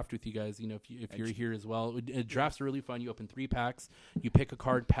do a draft with you guys. You know, if you're here as well, drafts are really fun. You open 3 packs, you pick a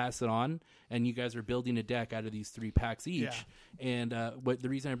card, pass it on, and you guys are building a deck out of these 3 packs each. Yeah. And what the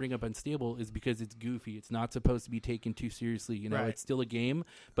reason I bring up unstable is because it's goofy. It's not supposed to be taken too seriously. You know, Right. it's still a game,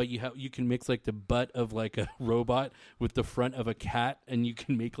 but you can mix like the butt of like a robot with the front of a cat, and you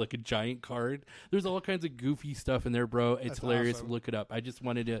can make like a giant card. There's all kinds of goofy stuff in there, bro. It's That's hilarious. awesome. Look it up. I just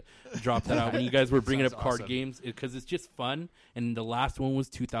wanted to drop that out when you guys were bringing up Sounds card awesome. games because it's just fun. And the last one was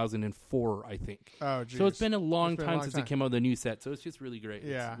 2004, I think. Oh, So it's geez. been a long It's been a time long since time. it came out with the new set. So it's just really great.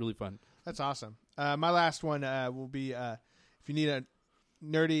 Yeah. It's really fun. That's awesome. My last one will be if you need a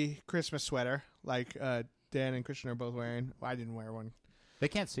nerdy Christmas sweater like Dan and Christian are both wearing. Well, I didn't wear one. They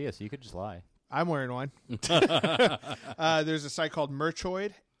can't see us, so you could just lie. I'm wearing one. There's a site called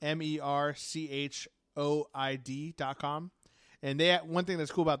Merchoid, MERCHOID.com. And one thing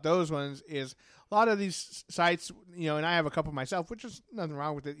that's cool about those ones is a lot of these sites, you know, and I have a couple myself, which is nothing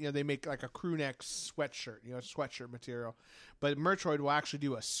wrong with it. You know, they make like a crew neck sweatshirt, you know, sweatshirt material. But Merchoid will actually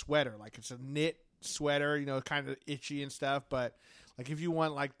do a sweater, like it's a knit sweater, you know, kind of itchy and stuff. But like if you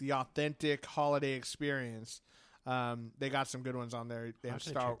want like the authentic holiday experience, they got some good ones on there. They I have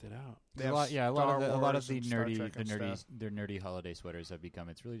should check that out. They have a lot of Wars the and Star nerdy Trek and stuff. their nerdy holiday sweaters have become.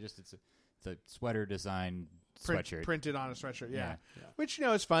 It's really just it's a sweater design sweatshirt. Printed on a sweatshirt, yeah. Yeah. Which, you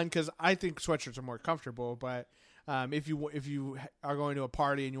know, is fun because I think sweatshirts are more comfortable. But if you are going to a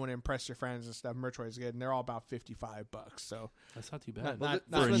party and you want to impress your friends and stuff, Merchoid is good, and they're all about $55. So That's not too Not- bad.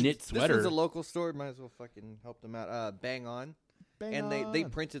 not- For a knit This sweater. one's a local store. Might as well fucking help them out. Bang On. bang And on. they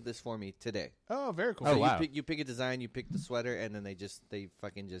printed this for me today. Oh, very cool. Oh, So wow. you pick a design, you pick the sweater, and then they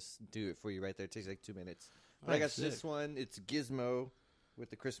fucking just do it for you right there. It takes like 2 minutes. But I got Sick. this one. It's Gizmo with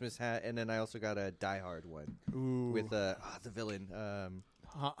the Christmas hat, and then I also got a Die Hard one Ooh. with the villain.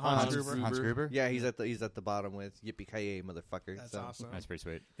 Hans Hans Gruber. Hans Gruber. Yeah, he's at the bottom with Yippee Ki motherfucker. That's So, awesome. That's pretty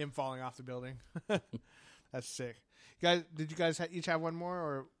sweet. Him falling off the building. That's sick. Did you guys each have one more,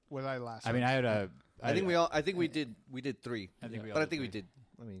 or was I last? I mean, I had a. I think we all. I think we did 3. I think we all but I did think we 3. did.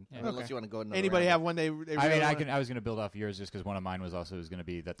 I mean, Yeah. unless Okay. you want to go another Anybody round. have one they I really mean, wanna- I was going to build off yours just because one of mine was going to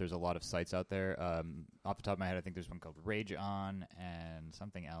be that there's a lot of sites out there. Off the top of my head, I think there's one called Rage On and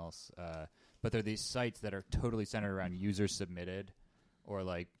something else. But they're these sites that are totally centered around user submitted, or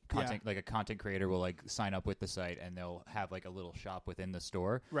like content, like a content creator will like sign up with the site and they'll have like a little shop within the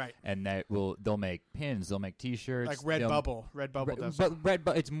store, Right. And they'll make pins, they'll make T-shirts, like they'll- Redbubble. Redbubble does. But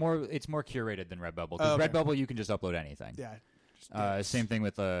Redbubble, it's more curated than Redbubble because Oh, okay. Redbubble you can just upload anything. Yeah. Same thing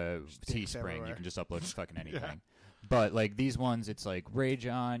with dicks Teespring. everywhere. You can just upload fucking anything. But like these ones, it's like Rage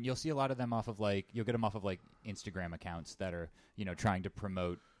On. You'll see a lot of them off of like you'll get them off of like Instagram accounts that are trying to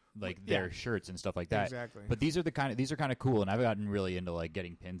promote like their shirts and stuff like that. Exactly. But these are kind of cool, and I've gotten really into like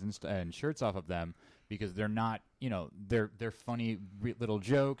getting pins and shirts off of them because they're not they're funny little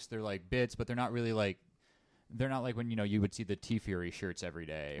jokes. They're like bits, but they're not really like. They're not like when you would see the T-Fury shirts every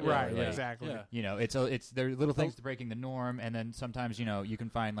day, or, Right. like, Exactly. Yeah. it's they're little things breaking the norm, and then sometimes you can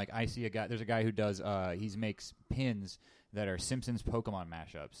find like I see a guy. There's a guy who does he makes pins that are Simpsons Pokemon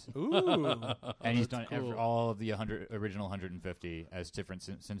mashups, Ooh. and he's done cool. all of the original 150 as different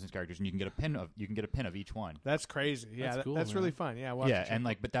Simpsons characters, and you can get a pin of each one. That's crazy. Yeah, That's cool, that's man. really fun. Yeah. We'll have Yeah, to check and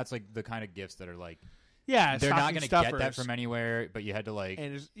like, but that's like the kind of gifts that are like yeah, they're not stocking going to get that stuffers. from anywhere, but you had to like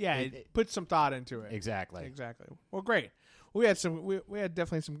And it- put some thought into it. exactly. Exactly. Well, great. We had we had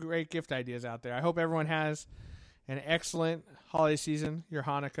definitely some great gift ideas out there. I hope everyone has an excellent holiday season. Your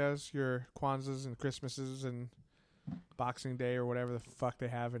Hanukkahs, your Kwanzas, and Christmases, and Boxing Day, or whatever the fuck they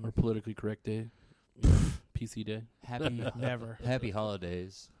have. Or And politically correct day. PC day. Happy never. happy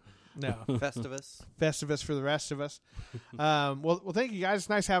holidays. No. Festivus. Festivus for the rest of us. Well, thank you guys. It's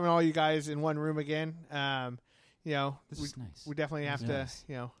nice having all you guys in one room again. This is nice. We definitely have to,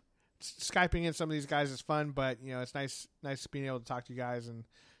 Skyping in some of these guys is fun, but it's nice being able to talk to you guys and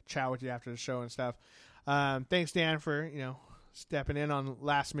chat with you after the show and stuff. Thanks, Dan, for stepping in on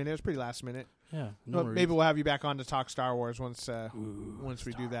last minute. It was pretty last minute. Yeah. Well, No maybe we'll have you back on to talk Star Wars once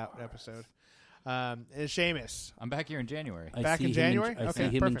we do that episode. And Seamus, I'm back here in January. back in January? I see Okay,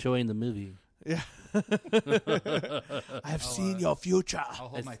 him perfect. enjoying the movie. yeah, I've seen your future. I'll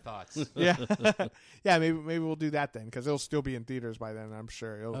hold my thoughts. Yeah, yeah. Maybe we'll do that then because it'll still be in theaters by then. I'm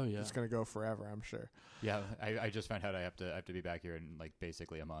sure. Oh, yeah. It's gonna go forever. I'm sure. Yeah, I just found out I have to be back here in like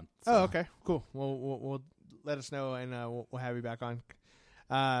basically a month. Oh, so. okay, cool. We'll let us know and we'll have you back on.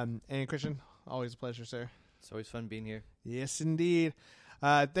 And Christian, always a pleasure, sir. It's always fun being here. Yes, indeed.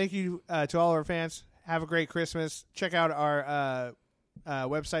 Thank you to all our fans. Have a great Christmas. Check out our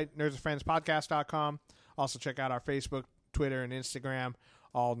website, nerdswithfriendspodcast.com. Also check out our Facebook, Twitter, and Instagram,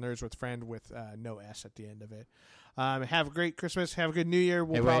 all Nerds with Friend with no S at the end of it. Have a great Christmas. Have a good New Year.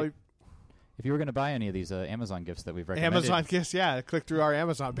 We'll probably... If you were going to buy any of these Amazon gifts that we've recommended... Amazon gifts, yeah. Click through our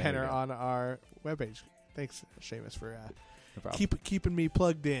Amazon There you banner go. on our webpage. Thanks, Seamus, for No problem. keeping me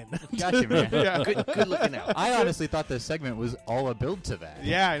plugged in. Gotcha, man. Yeah. Good looking out. I honestly thought this segment was all a build to that.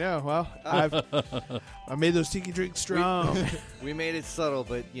 Yeah, I know. Well, I made those tiki drinks strong. We made it subtle,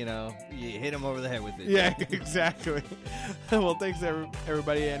 but you hit him over the head with it. Yeah, exactly. Well, thanks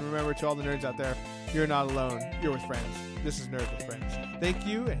everybody, and remember to all the nerds out there, you're not alone. You're with friends. This is Nerds with Friends. Thank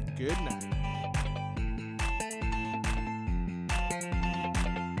you, and good night.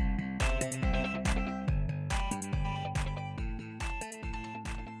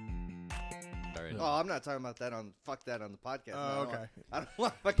 Oh, I'm not talking about that on. Fuck that on the podcast. Oh, No, okay. I don't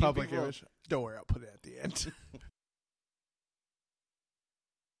want fucking Public people. image. Don't worry, I'll put it at the end.